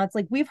prevalent now. It's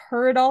like we've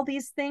heard all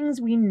these things,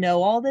 we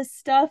know all this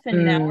stuff,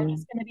 and now we're mm,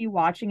 just going to be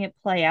watching it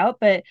play out.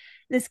 But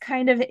this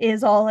kind of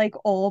is all like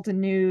old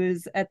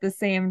news at the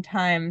same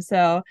time.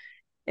 So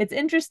it's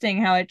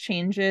interesting how it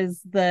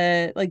changes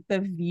the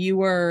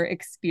viewer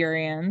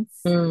experience.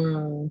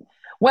 mm.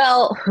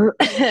 Well,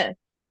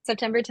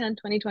 September 10th,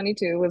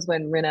 2022 was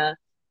when Rinna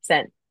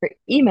sent her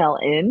email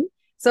in.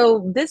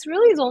 So this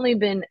really has only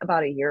been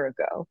about a year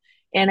ago.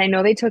 And I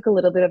know they took a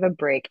little bit of a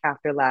break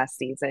after last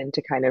season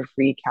to kind of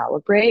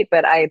recalibrate,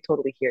 but I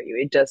totally hear you.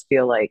 It does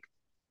feel like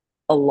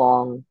a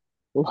long,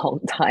 long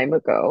time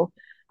ago.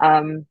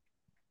 Um,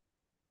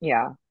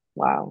 yeah,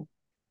 wow.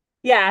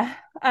 Yeah.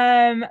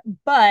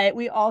 But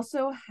we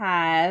also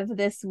have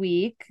this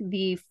week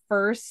the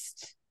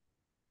first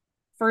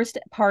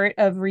part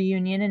of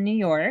Reunion in New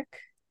York.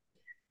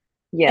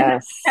 And I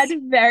Yes. had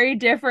very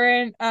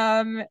different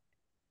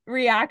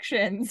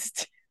reactions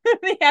to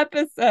the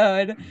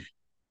episode.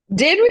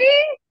 Did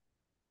we?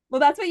 Well,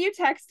 that's what you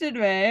texted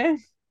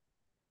me.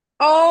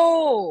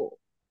 Oh,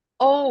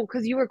 oh,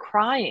 because you were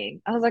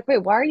crying. I was like, wait,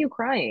 why are you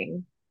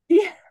crying?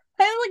 Yeah.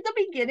 I like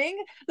the beginning,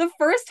 the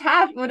first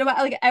half,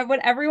 what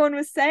everyone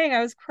was saying,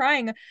 I was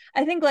crying.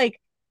 I think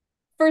like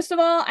first of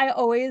all, I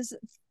always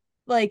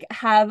like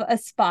have a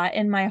spot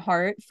in my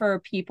heart for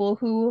people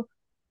who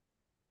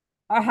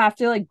have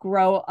to like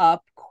grow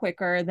up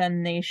quicker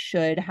than they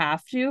should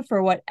have to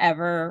for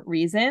whatever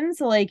reason.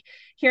 So like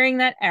hearing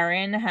that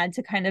Erin had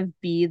to kind of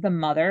be the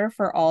mother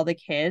for all the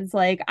kids,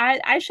 like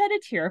I shed a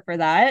tear for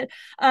that.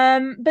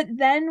 But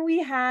then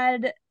we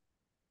had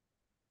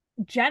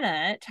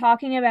Jenna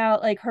talking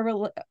about like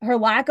her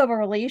lack of a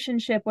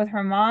relationship with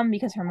her mom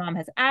because her mom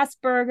has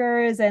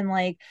Asperger's and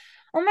like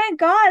oh my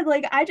God,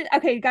 like I just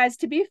okay guys,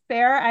 to be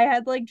fair, I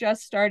had like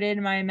just started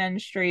my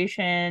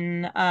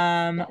menstruation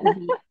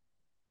week,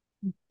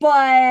 but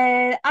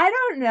I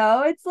don't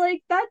know. It's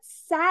like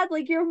that's sad.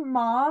 Like your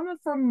mom,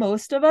 for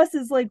most of us,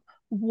 is like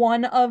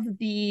one of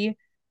the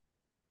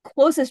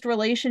closest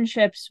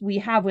relationships we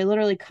have. We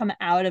literally come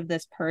out of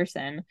this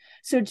person.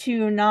 So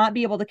to not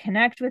be able to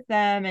connect with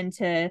them and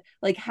to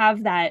like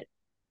have that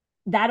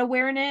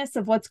awareness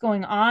of what's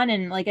going on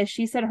and like as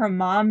she said her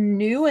mom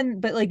knew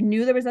and but like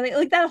knew there was nothing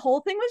like that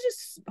whole thing was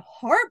just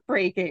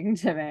heartbreaking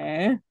to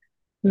me.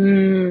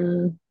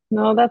 Hmm.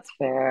 No, that's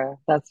fair.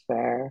 That's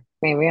fair.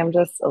 Maybe I'm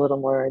just a little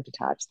more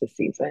detached this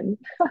season.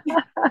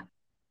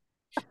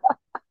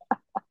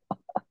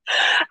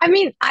 I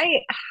mean,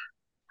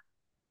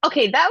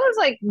 okay, that was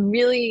like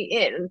really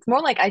it. It's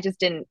more like I just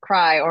didn't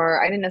cry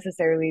or I didn't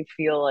necessarily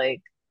feel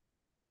like,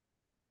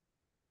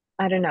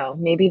 I don't know,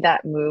 maybe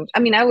that moved. I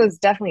mean, I was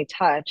definitely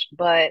touched,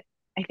 but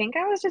I think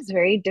I was just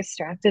very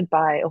distracted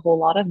by a whole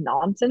lot of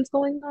nonsense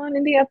going on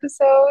in the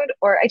episode.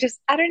 Or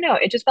I don't know.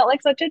 It just felt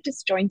like such a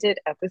disjointed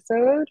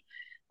episode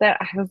that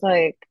I was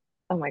like,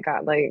 oh my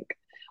God, like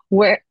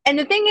where? And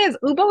the thing is,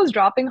 Uba was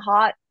dropping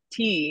hot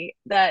tea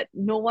that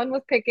no one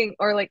was picking,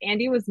 or like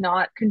Andy was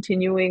not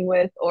continuing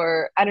with,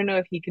 or I don't know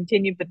if he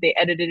continued, but they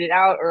edited it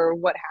out or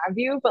what have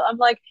you. But I'm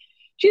like,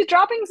 she's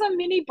dropping some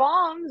mini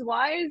bombs.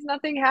 Why is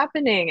nothing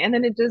happening? And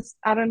then it just,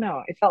 I don't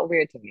know. It felt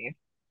weird to me.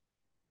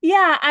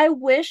 Yeah, I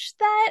wish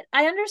that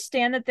I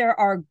understand that there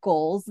are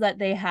goals that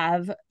they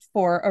have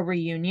for a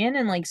reunion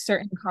and like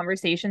certain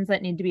conversations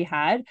that need to be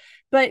had,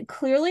 but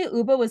clearly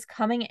Uba was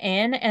coming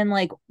in and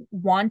like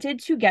wanted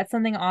to get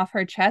something off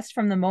her chest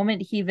from the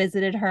moment he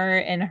visited her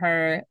in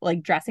her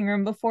like dressing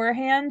room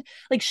beforehand.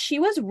 Like she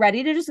was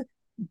ready to just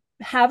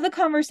have the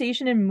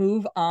conversation and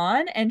move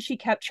on, and she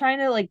kept trying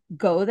to like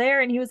go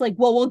there and he was like,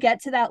 well, we'll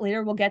get to that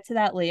later, we'll get to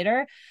that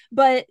later,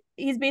 but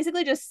he's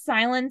basically just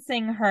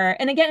silencing her.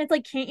 And again, it's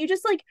like, can't you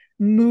just like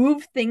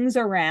move things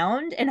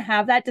around and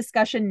have that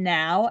discussion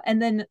now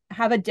and then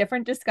have a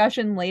different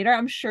discussion later?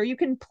 I'm sure you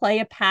can play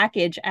a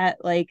package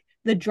at like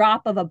the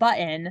drop of a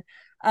button.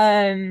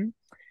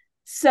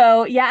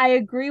 So yeah, I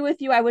agree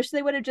with you. I wish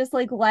they would have just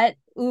like let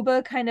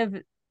Uba kind of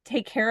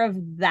take care of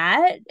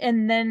that,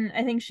 and then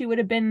I think she would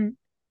have been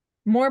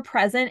more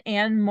present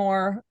and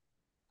more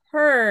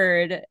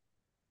heard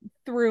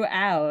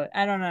throughout.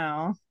 I don't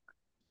know.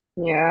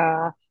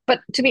 Yeah. But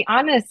to be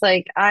honest,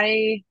 like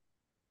I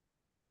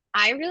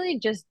really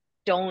just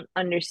don't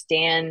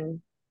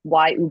understand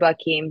why Uba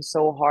came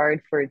so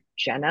hard for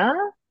Jenna.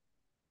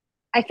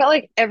 I felt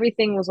like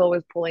everything was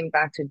always pulling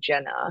back to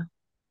Jenna.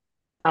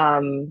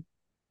 Um,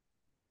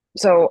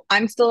 so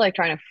I'm still like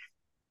trying to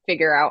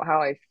figure out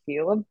how I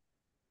feel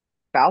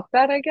about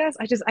that, I guess.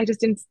 I just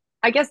didn't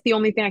I guess the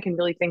only thing I can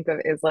really think of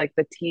is like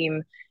the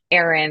team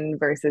Aaron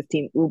versus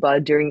team Uba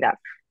during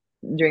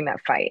that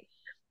fight.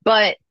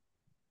 But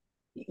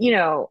you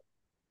know,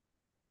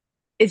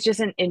 it's just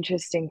an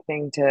interesting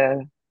thing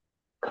to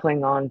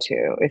cling on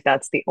to if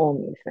that's the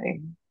only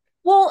thing.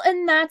 Well,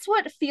 and that's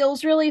what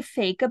feels really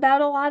fake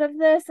about a lot of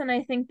this. And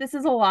I think this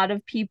is a lot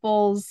of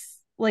people's,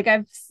 like,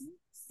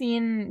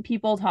 seen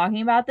people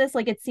talking about this.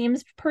 Like, it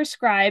seems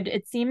prescribed,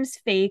 it seems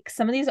fake.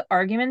 Some of these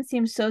arguments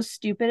seem so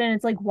stupid. And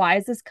it's like, why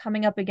is this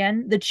coming up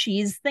again? The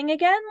cheese thing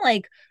again?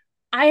 Like,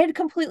 I had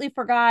completely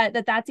forgot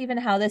that that's even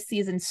how this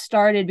season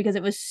started because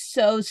it was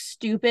so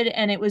stupid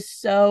and it was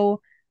so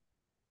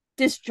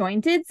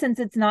disjointed since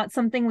it's not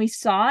something we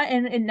saw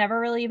and it never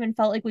really even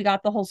felt like we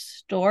got the whole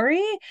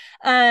story.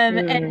 And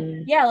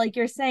Mm, yeah, like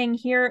you're saying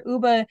here,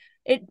 Uba,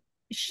 it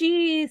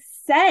she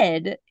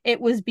said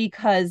it was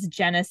because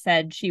Jenna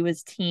said she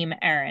was team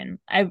Aaron.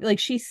 I like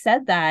she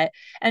said that,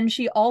 and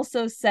she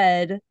also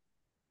said,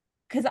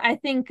 because I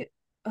think,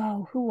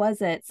 oh, who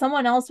was it?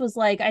 Someone else was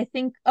like, I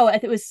think, oh,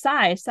 it was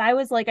Sai. Sai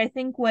was like, I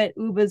think what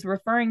Uba's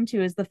referring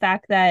to is the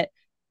fact that,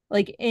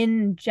 like,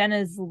 in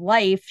Jenna's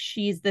life,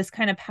 she's this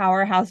kind of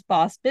powerhouse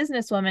boss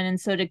businesswoman. And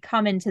so to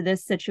come into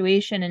this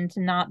situation and to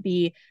not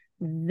be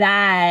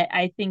that,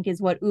 I think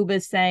is what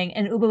Uba's saying.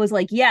 And Uba was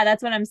like, yeah,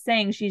 that's what I'm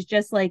saying. She's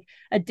just like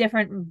a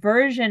different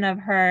version of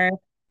her.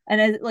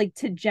 And as, like,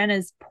 to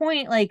Jenna's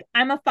point, like,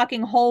 I'm a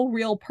fucking whole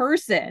real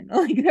person.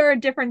 Like, there are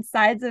different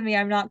sides of me.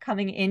 I'm not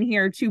coming in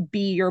here to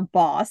be your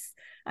boss.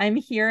 I'm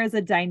here as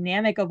a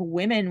dynamic of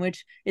women,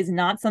 which is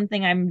not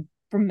something I'm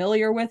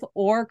familiar with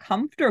or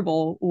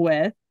comfortable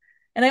with.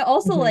 And I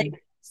also like mhm.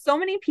 so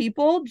many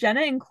people,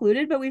 Jenna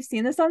included, but we've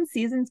seen this on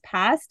seasons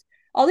past.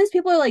 All these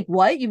people are like,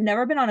 what? You've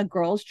never been on a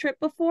girls' trip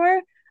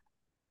before?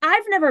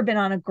 I've never been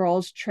on a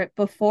girls' trip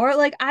before.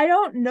 Like, I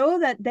don't know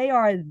that they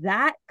are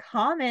that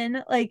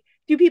common. Like,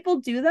 do people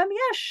do them?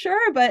 Yeah,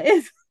 sure, but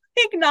it's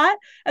like not,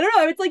 I don't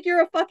know. It's like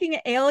you're a fucking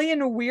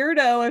alien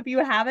weirdo if you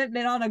haven't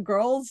been on a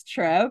girls'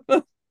 trip.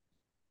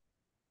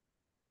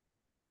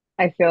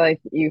 I feel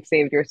like you've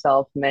saved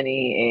yourself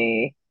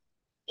many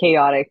a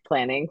chaotic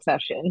planning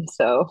session.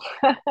 So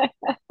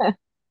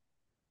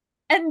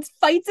And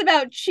fights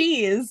about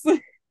cheese.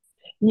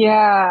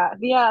 yeah,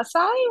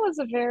 Sally was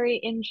a very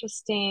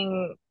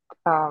interesting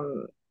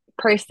um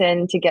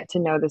person to get to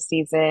know this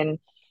season.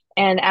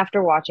 And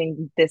after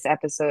watching this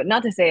episode,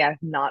 not to say I've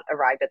not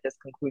arrived at this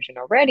conclusion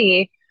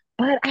already,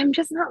 but I'm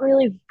just not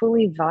really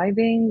fully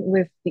vibing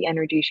with the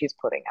energy she's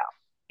putting out.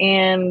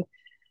 And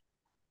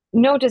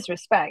no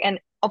disrespect. And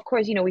of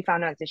course, we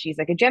found out that she's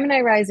like a Gemini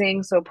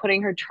rising, so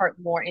putting her chart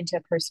more into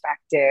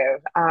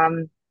perspective.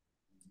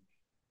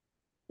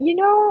 You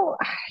know,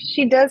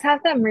 she does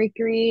have that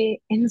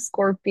Mercury in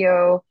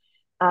Scorpio.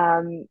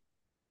 Um,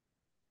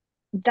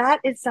 that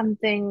is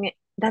something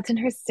that's in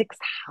her sixth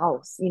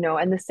house,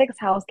 and the sixth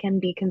house can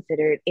be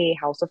considered a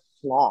house of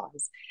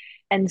flaws.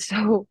 And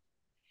so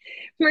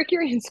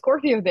Mercury and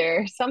Scorpio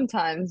there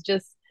sometimes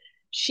just,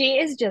 she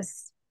is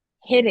just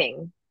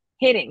hitting,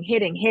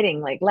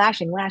 hitting, like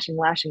lashing, lashing,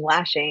 lashing,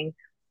 lashing.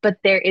 But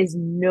there is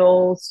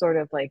no sort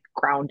of like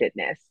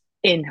groundedness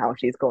in how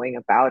she's going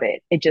about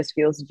it. It just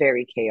feels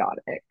very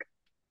chaotic.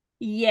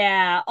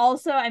 Yeah.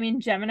 Also, I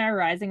mean, Gemini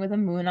rising with a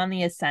moon on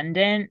the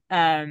ascendant.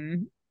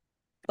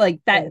 Like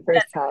In that, the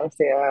first house,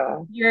 yeah.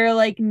 you're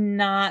like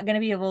not gonna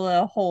be able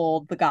to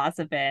hold the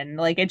gossip in.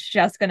 Like it's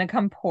just gonna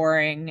come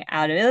pouring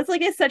out of it.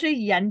 It's such a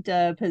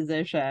Yenta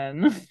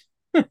position.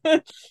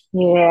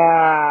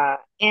 Yeah.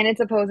 And it's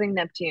opposing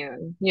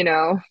Neptune.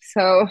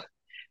 So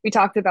we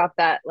talked about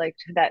that, like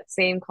that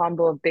same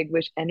combo of big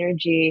wish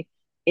energy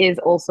is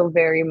also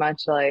very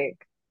much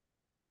like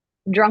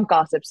drunk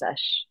gossip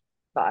sesh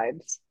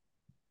vibes.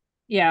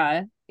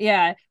 Yeah,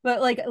 yeah.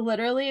 But like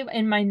literally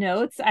in my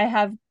notes, I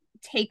have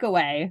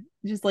takeaway,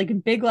 just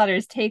like big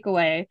letters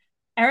takeaway.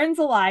 Erin's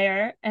a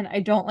liar, and I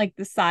don't like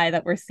the Sai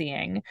that we're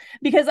seeing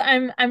because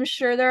I'm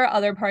sure there are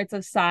other parts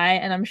of Sai,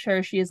 and I'm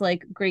sure she's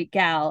like great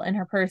gal in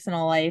her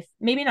personal life.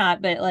 Maybe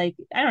not, but like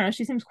I don't know,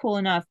 she seems cool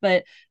enough.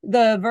 But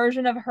the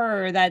version of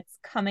her that's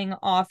coming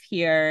off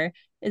here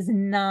is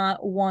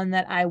not one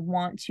that I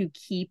want to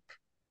keep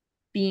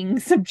being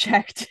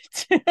subjected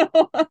to.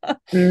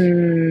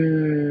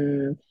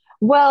 Mm.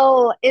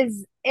 Well,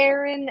 is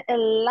Erin a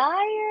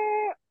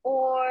liar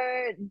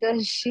or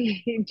does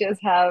she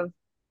just have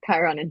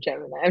Chiron and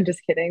Gemini? I'm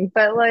just kidding.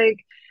 But like,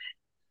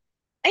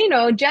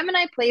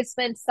 Gemini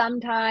placement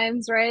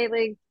sometimes, right?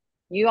 Like,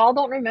 you all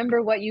don't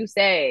remember what you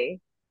say,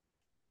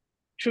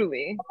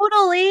 truly.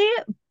 Totally,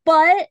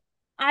 but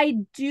I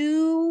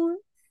do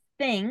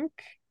think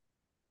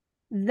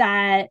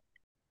that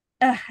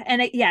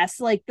yes,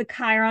 like the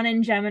Chiron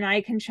and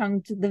Gemini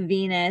conjunct the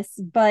Venus,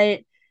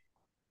 but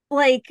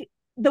like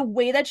the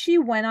way that she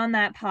went on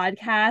that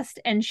podcast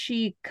and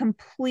she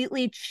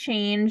completely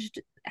changed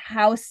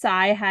how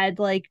Sai had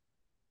like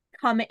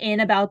come in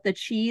about the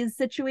cheese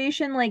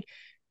situation, like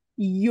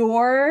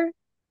you're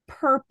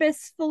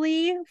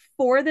purposefully,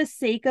 for the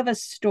sake of a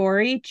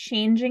story,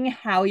 changing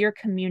how you're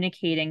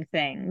communicating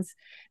things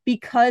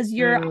because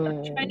you're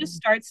trying to Mm,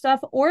 start stuff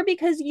or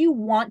because you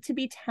want to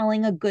be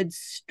telling a good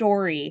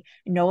story.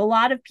 I know a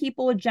lot of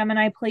people with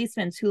Gemini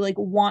placements who like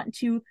want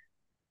to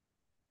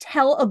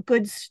tell a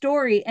good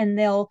story and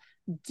they'll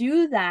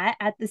do that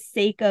at the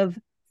sake of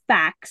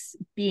facts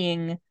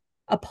being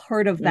a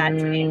part of that.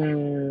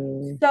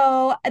 mm,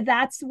 So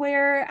that's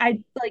where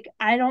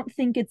I don't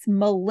think it's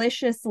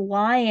malicious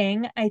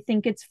lying. I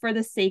think it's for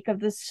the sake of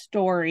the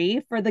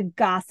story, for the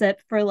gossip,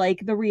 for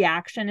like the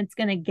reaction it's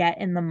going to get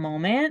in the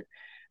moment.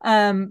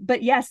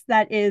 But yes,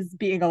 that is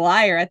being a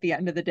liar at the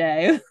end of the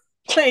day.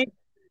 Like,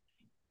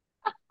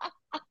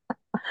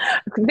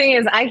 the thing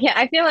is, I can't.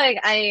 I feel like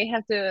I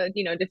have to,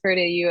 defer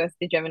to you as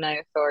the Gemini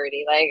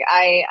authority. Like,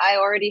 I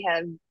already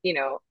have,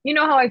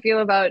 how I feel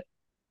about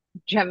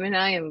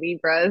Gemini and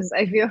Libras.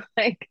 I feel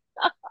like,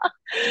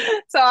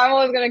 so I'm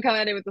always gonna come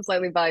at it with a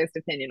slightly biased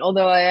opinion.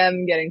 Although I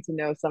am getting to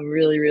know some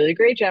really, really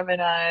great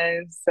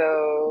Geminis,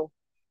 so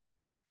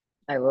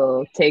I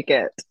will take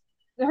it.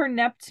 her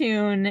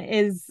Neptune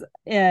is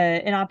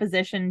in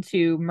opposition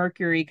to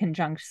Mercury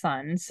conjunct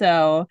Sun.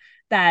 So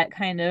that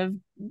kind of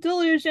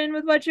delusion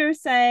with what you're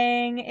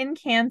saying. In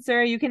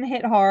Cancer, you can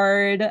hit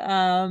hard.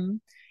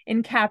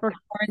 In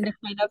Capricorn to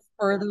kind of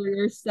further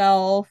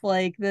yourself,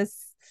 like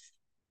this,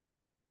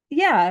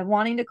 yeah,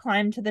 wanting to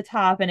climb to the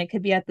top, and it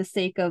could be at the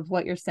sake of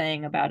what you're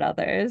saying about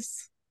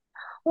others.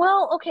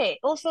 Well, okay.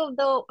 Also,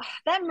 though,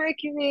 that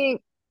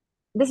Mercury,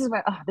 this is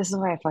why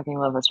I fucking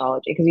love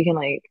astrology because you can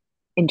like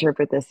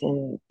interpret this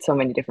in so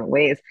many different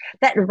ways.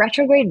 That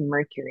retrograde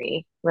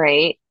Mercury,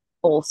 right?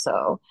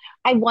 Also,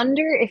 I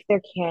wonder if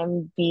there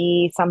can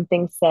be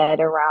something said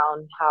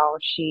around how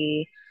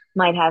she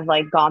might have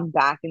like gone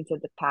back into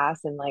the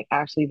past and like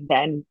actually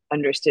then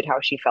understood how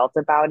she felt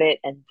about it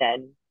and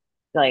then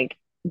like,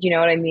 you know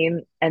what I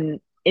mean? And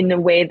in a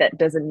way that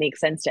doesn't make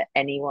sense to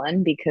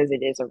anyone because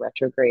it is a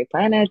retrograde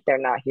planet. They're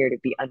not here to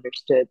be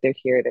understood. They're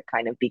here to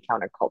kind of be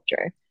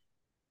counterculture.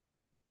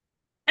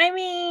 I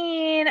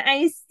mean,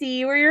 I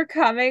see where you're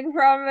coming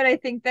from, but I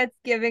think that's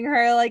giving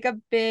her like a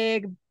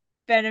big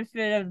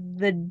benefit of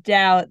the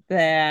doubt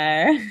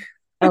there.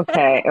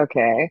 Okay,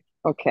 okay,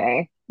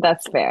 okay.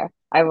 That's fair.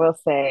 I will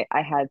say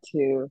I had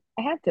to,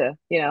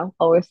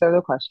 always throw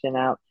the question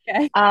out.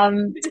 Okay.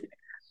 Um,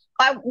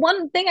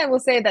 one thing I will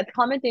say that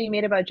comment that you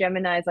made about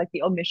Gemini is like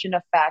the omission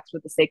of facts for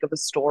the sake of a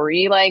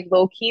story. Like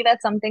low key,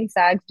 that's something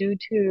SAGs do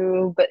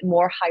too, but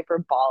more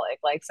hyperbolic.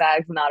 Like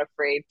SAGs not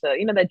afraid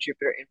to, that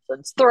Jupiter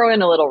influence, throw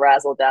in a little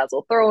razzle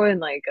dazzle, throw in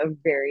like a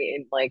very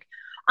in like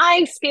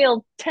I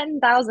scaled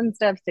 10,000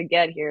 steps to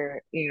get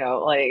here,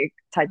 like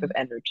type of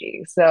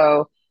energy.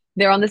 So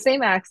they're on the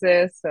same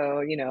axis, so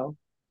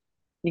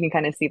you can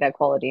kind of see that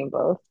quality in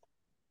both.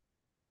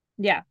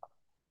 Yeah.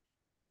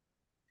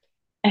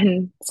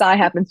 And Sai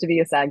happens to be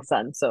a SAG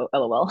sun, so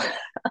LOL.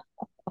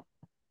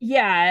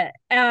 Yeah.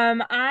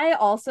 I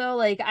also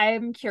like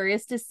I'm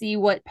curious to see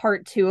what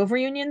part two of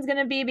Reunion is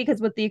gonna be because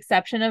with the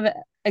exception of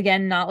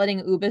again not letting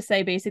Uba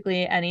say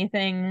basically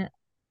anything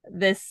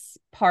this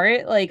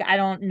part, like I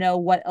don't know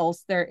what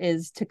else there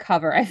is to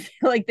cover. I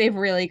feel like they've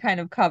really kind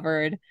of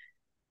covered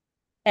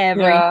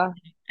everything. Yeah.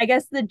 I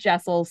guess the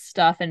Jessel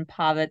stuff and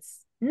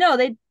Pavit's. No,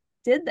 they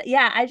did that.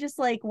 Yeah, I just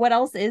like what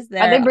else is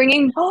Are they there?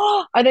 bringing?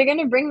 Are they going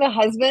to bring the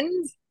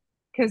husbands?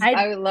 Because I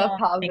I would love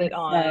don't think Pavit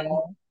on.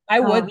 so. I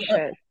would Oh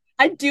shit.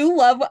 I do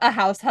love a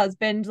house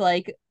husband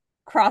like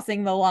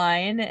crossing the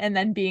line and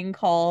then being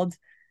called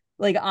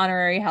like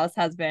honorary house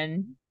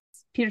husband.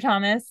 Peter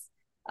Thomas,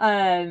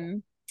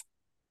 um,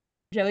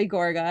 Joey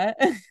Gorga.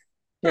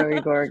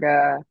 Joey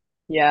Gorga.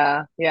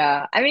 Yeah,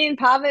 yeah. I mean,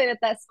 Pavit at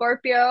that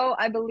Scorpio,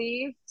 I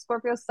believe,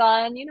 Scorpio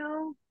sun.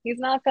 He's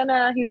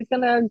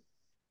gonna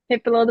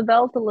hit below the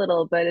belt a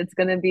little, but it's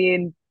gonna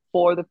be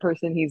for the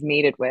person he's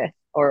mated with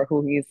or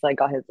who he's like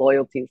got his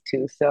loyalties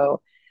to.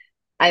 So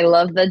I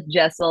love the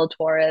Jessel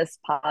Taurus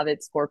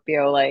Pavit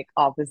Scorpio like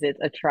opposites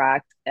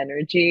attract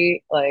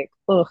energy. Like,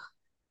 ugh,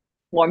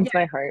 warms Yeah,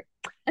 my heart.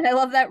 and I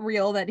love that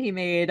reel that he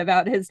made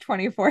about his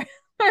 24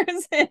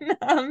 hours in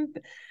um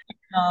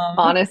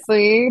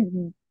Honestly,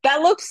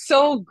 that looks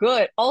so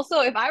good.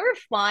 Also, if I were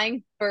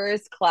flying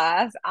first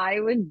class, I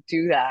would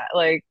do that.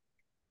 Like,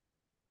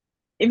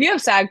 if you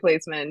have SAG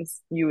placements,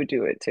 you would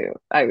do it too.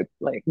 I would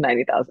like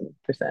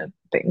 90,000%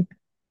 think.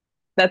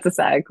 That's a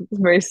SAG. It's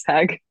very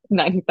SAG,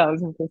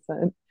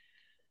 90,000%.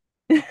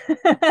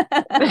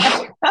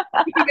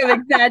 speaking of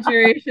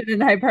exaggeration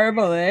and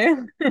hyperbole.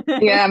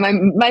 Yeah,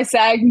 my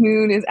SAG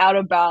moon is out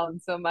of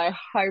bounds, so my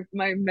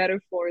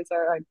metaphors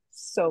are like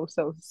so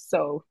so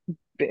so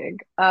big.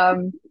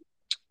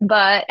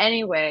 But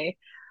anyway,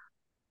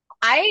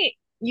 I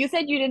you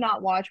said you did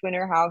not watch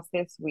Winter House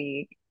this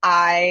week.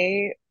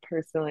 I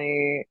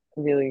personally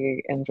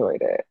really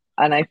enjoyed it,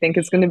 and I think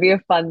it's going to be a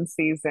fun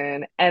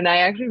season. And I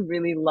actually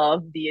really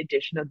love the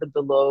addition of the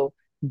Below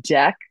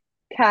Deck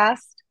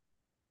cast.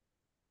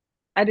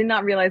 I did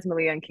not realize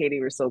Malia and Katie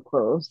were so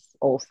close.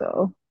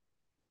 Also,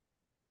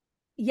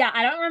 Yeah,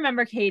 I don't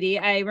remember Katie.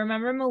 I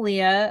remember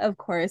Malia, of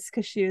course,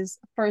 because she was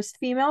first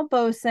female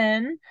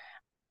bosun.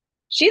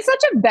 She's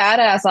such a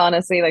badass,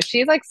 honestly. Like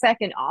she's like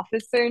second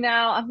officer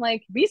now. I'm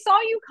like, we saw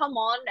you come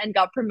on and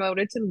got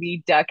promoted to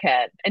lead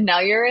deckhead, and now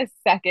you're a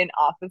second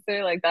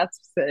officer. Like that's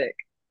sick.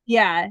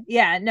 Yeah,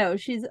 yeah, no,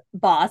 she's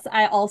boss.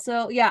 I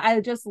also, yeah,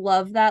 I just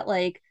love that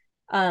like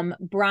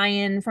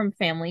Brian from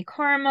Family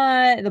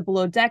Karma, the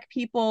Below Deck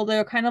people,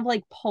 they're kind of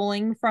like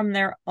pulling from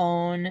their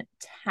own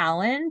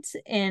talent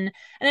and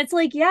it's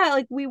like, yeah,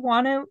 like we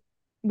want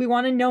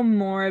to know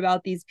more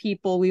about these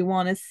people. We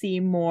want to see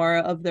more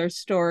of their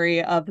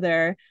story, of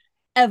their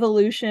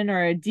evolution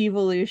or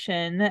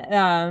devolution,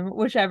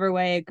 whichever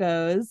way it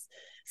goes.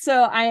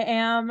 So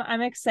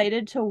I'm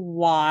excited to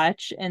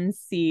watch and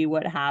see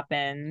what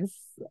happens.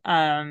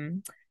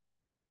 Um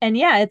and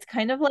yeah, it's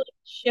kind of like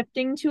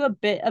shifting to a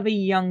bit of a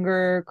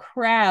younger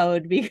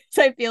crowd because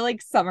I feel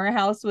like Summer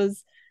House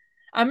was,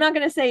 I'm not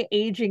going to say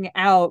aging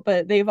out,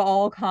 but they've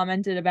all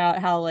commented about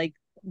how like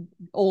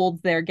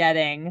old they're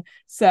getting.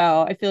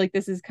 So I feel like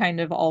this is kind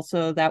of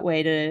also that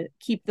way to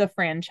keep the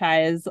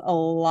franchise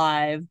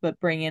alive, but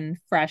bring in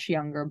fresh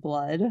younger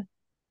blood.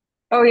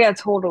 Oh yeah,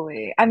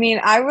 totally. I mean,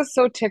 I was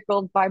so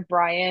tickled by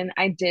Brian.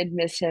 I did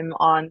miss him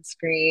on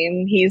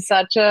screen. He's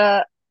such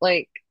a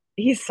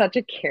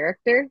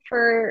character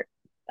for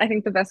I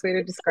think the best way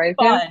to describe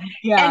him. Fun. And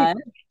Yeah.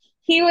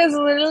 he was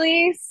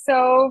literally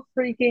so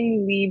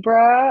freaking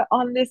Libra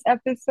on this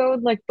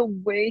episode. Like the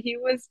way he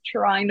was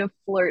trying to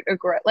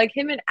like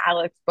him and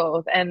Alex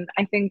both. And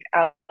I think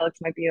Alex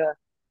might be a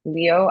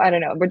Leo. I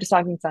don't know. We're just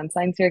talking sun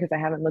signs here because I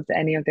haven't looked at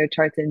any of their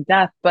charts in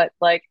depth. But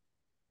like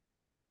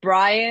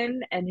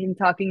Brian and him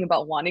talking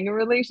about wanting a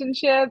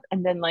relationship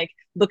and then like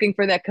looking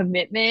for that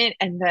commitment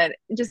and then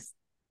just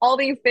all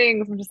these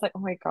things. I'm just like, oh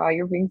my God,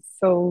 you're being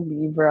so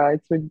Libra.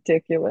 It's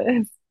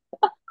ridiculous.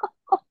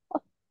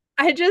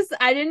 I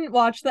didn't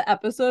watch the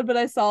episode, but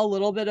I saw a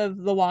little bit of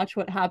the Watch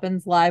What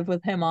Happens live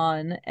with him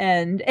on,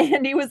 and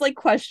he was like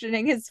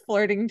questioning his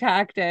flirting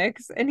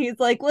tactics, and he's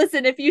like,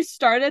 "Listen, if you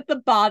start at the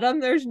bottom,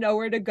 there's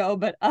nowhere to go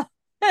but up."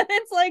 And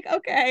it's like,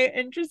 okay,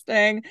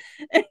 interesting.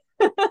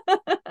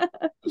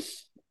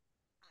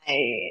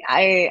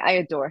 I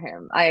adore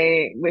him.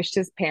 I wished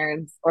his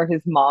parents or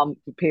his mom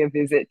would pay a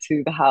visit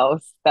to the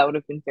house. That would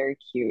have been very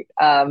cute.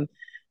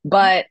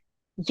 But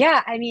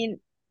yeah, I mean,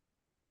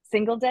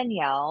 single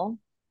Danielle,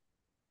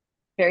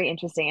 very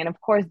interesting. And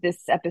of course,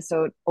 this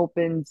episode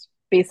opens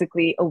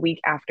basically a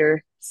week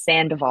after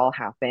Sandoval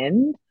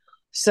happened.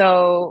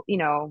 So,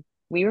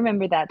 we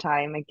remember that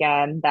time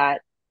again,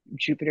 that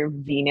Jupiter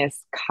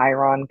Venus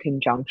Chiron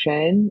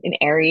conjunction in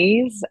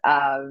Aries.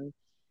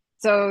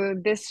 So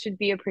this should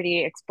be a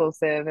pretty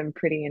explosive and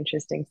pretty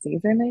interesting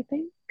season, I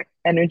think,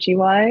 energy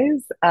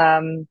wise.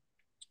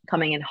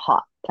 Coming in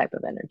hot type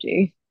of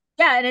energy.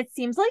 Yeah, and it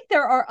seems like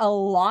there are a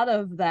lot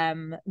of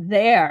them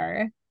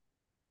there.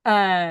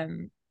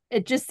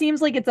 It just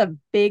seems like it's a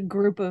big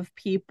group of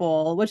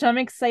people, which I'm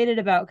excited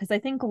about because I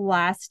think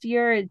last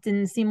year it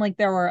didn't seem like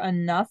there were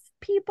enough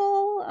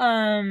people.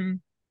 Mm.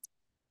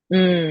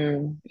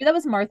 Maybe that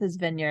was Martha's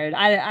Vineyard.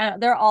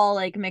 They're all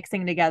like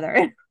mixing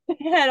together.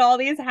 They had all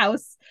these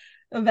house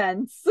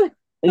events.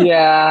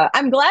 Yeah,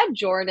 I'm glad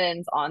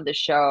Jordan's on the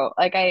show.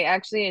 Like, I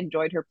actually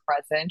enjoyed her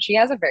presence. She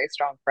has a very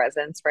strong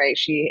presence, right?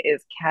 She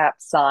is Cap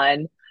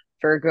Sun,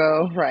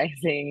 Virgo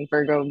rising,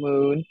 Virgo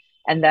moon,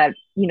 and that,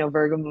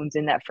 Virgo moon's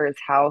in that first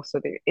house, so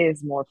there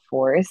is more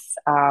force.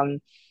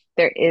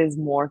 There is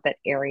more of that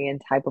Aryan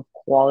type of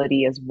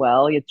quality as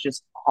well. It's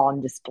just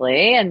on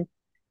display. And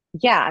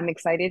yeah, I'm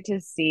excited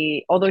to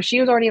see, although she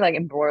was already like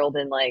embroiled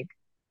in like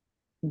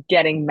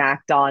getting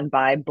macked on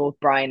by both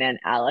Brian and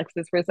Alex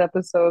this first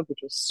episode,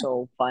 which was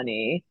so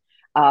funny.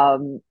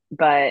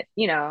 But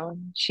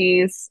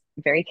she's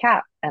very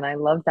Cap, and I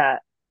love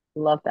that.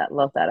 Love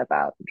that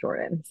about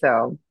Jordan.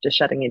 So just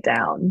shutting it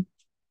down,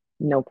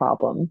 no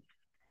problem.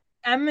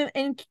 I'm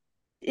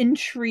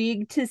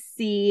intrigued to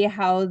see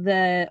how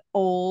the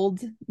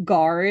old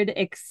guard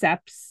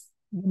accepts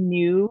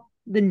the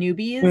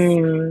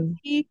newbies.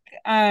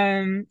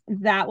 Mm,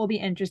 That will be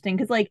interesting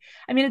because, like,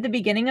 I mean, at the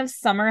beginning of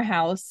Summer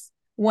House,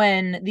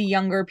 when the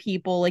younger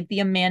people, like the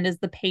Amandas,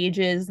 the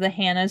Pages, the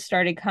Hannahs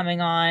started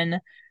coming on,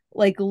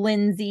 like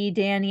Lindsay,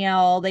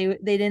 Danielle, they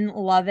didn't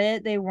love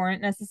it. They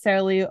weren't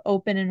necessarily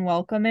open and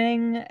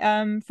welcoming,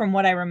 from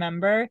what I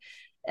remember.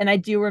 And I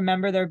do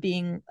remember there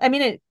being, I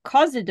mean, it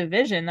caused a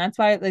division. That's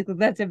why like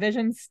that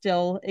division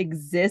still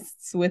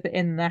exists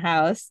within the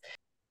house.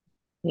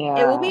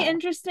 It will be yeah.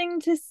 interesting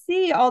to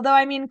see. Although,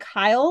 I mean,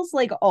 Kyle's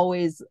like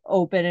always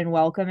open and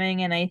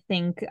welcoming, and I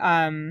think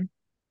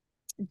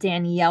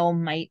Danielle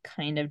might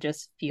kind of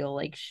just feel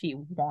like she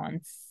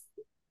wants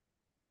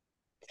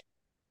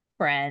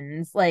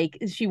friends, like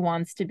she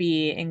wants to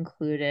be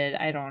included.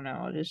 I don't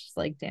know, just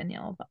like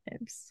Danielle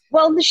vibes.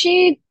 Well,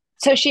 she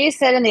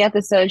said in the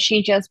episode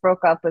she just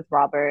broke up with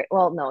Robert.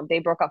 Well, no, they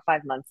broke up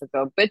 5 months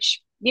ago. But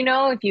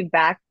if you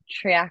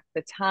backtrack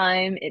the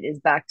time, it is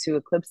back to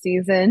eclipse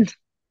season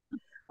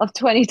of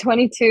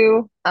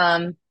 2022.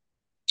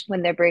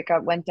 When their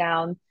breakup went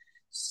down.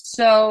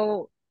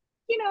 So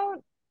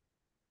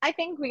I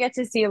think we get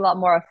to see a lot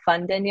more of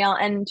fun, Danielle.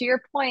 And to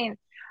your point,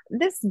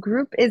 this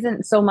group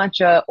isn't so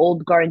much a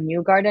old guard,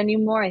 new guard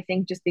anymore. I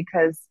think just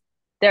because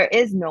there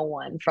is no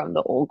one from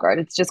the old guard.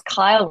 It's just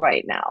Kyle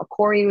right now.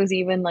 Corey was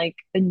even like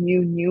a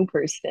new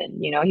person.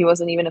 He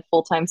wasn't even a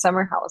full-time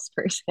summer house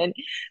person.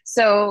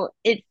 So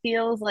it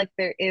feels like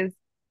there is,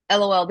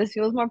 LOL, this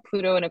feels more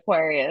Pluto and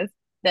Aquarius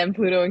than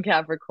Pluto and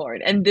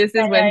Capricorn. And this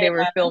is when they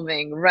were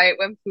filming, right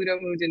when Pluto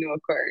moved into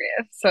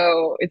Aquarius.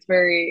 So it's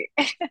very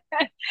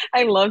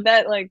I love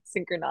that like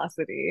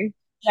synchronicity.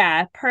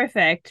 Yeah,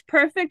 perfect.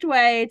 Perfect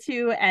way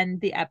to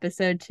end the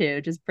episode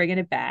too. Just bringing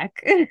it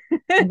back.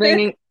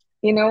 Bringing,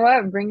 you know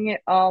what? Bringing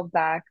it all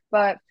back.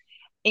 But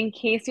in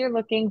case you're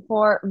looking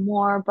for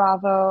more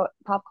Bravo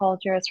pop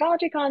culture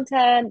astrology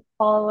content,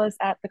 follow us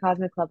at the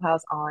Cosmic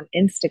Clubhouse on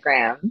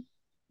Instagram.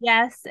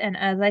 Yes, and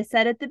as I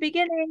said at the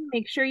beginning,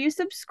 make sure you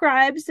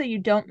subscribe so you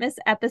don't miss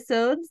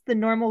episodes, the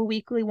normal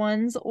weekly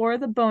ones or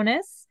the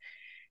bonus.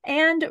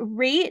 And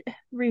rate,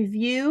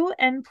 review,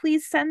 and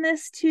please send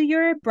this to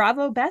your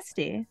Bravo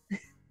bestie.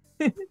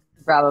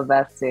 Bravo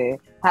bestie.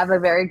 Have a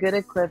very good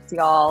eclipse,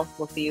 y'all.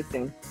 We'll see you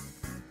soon.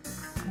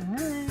 All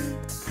right.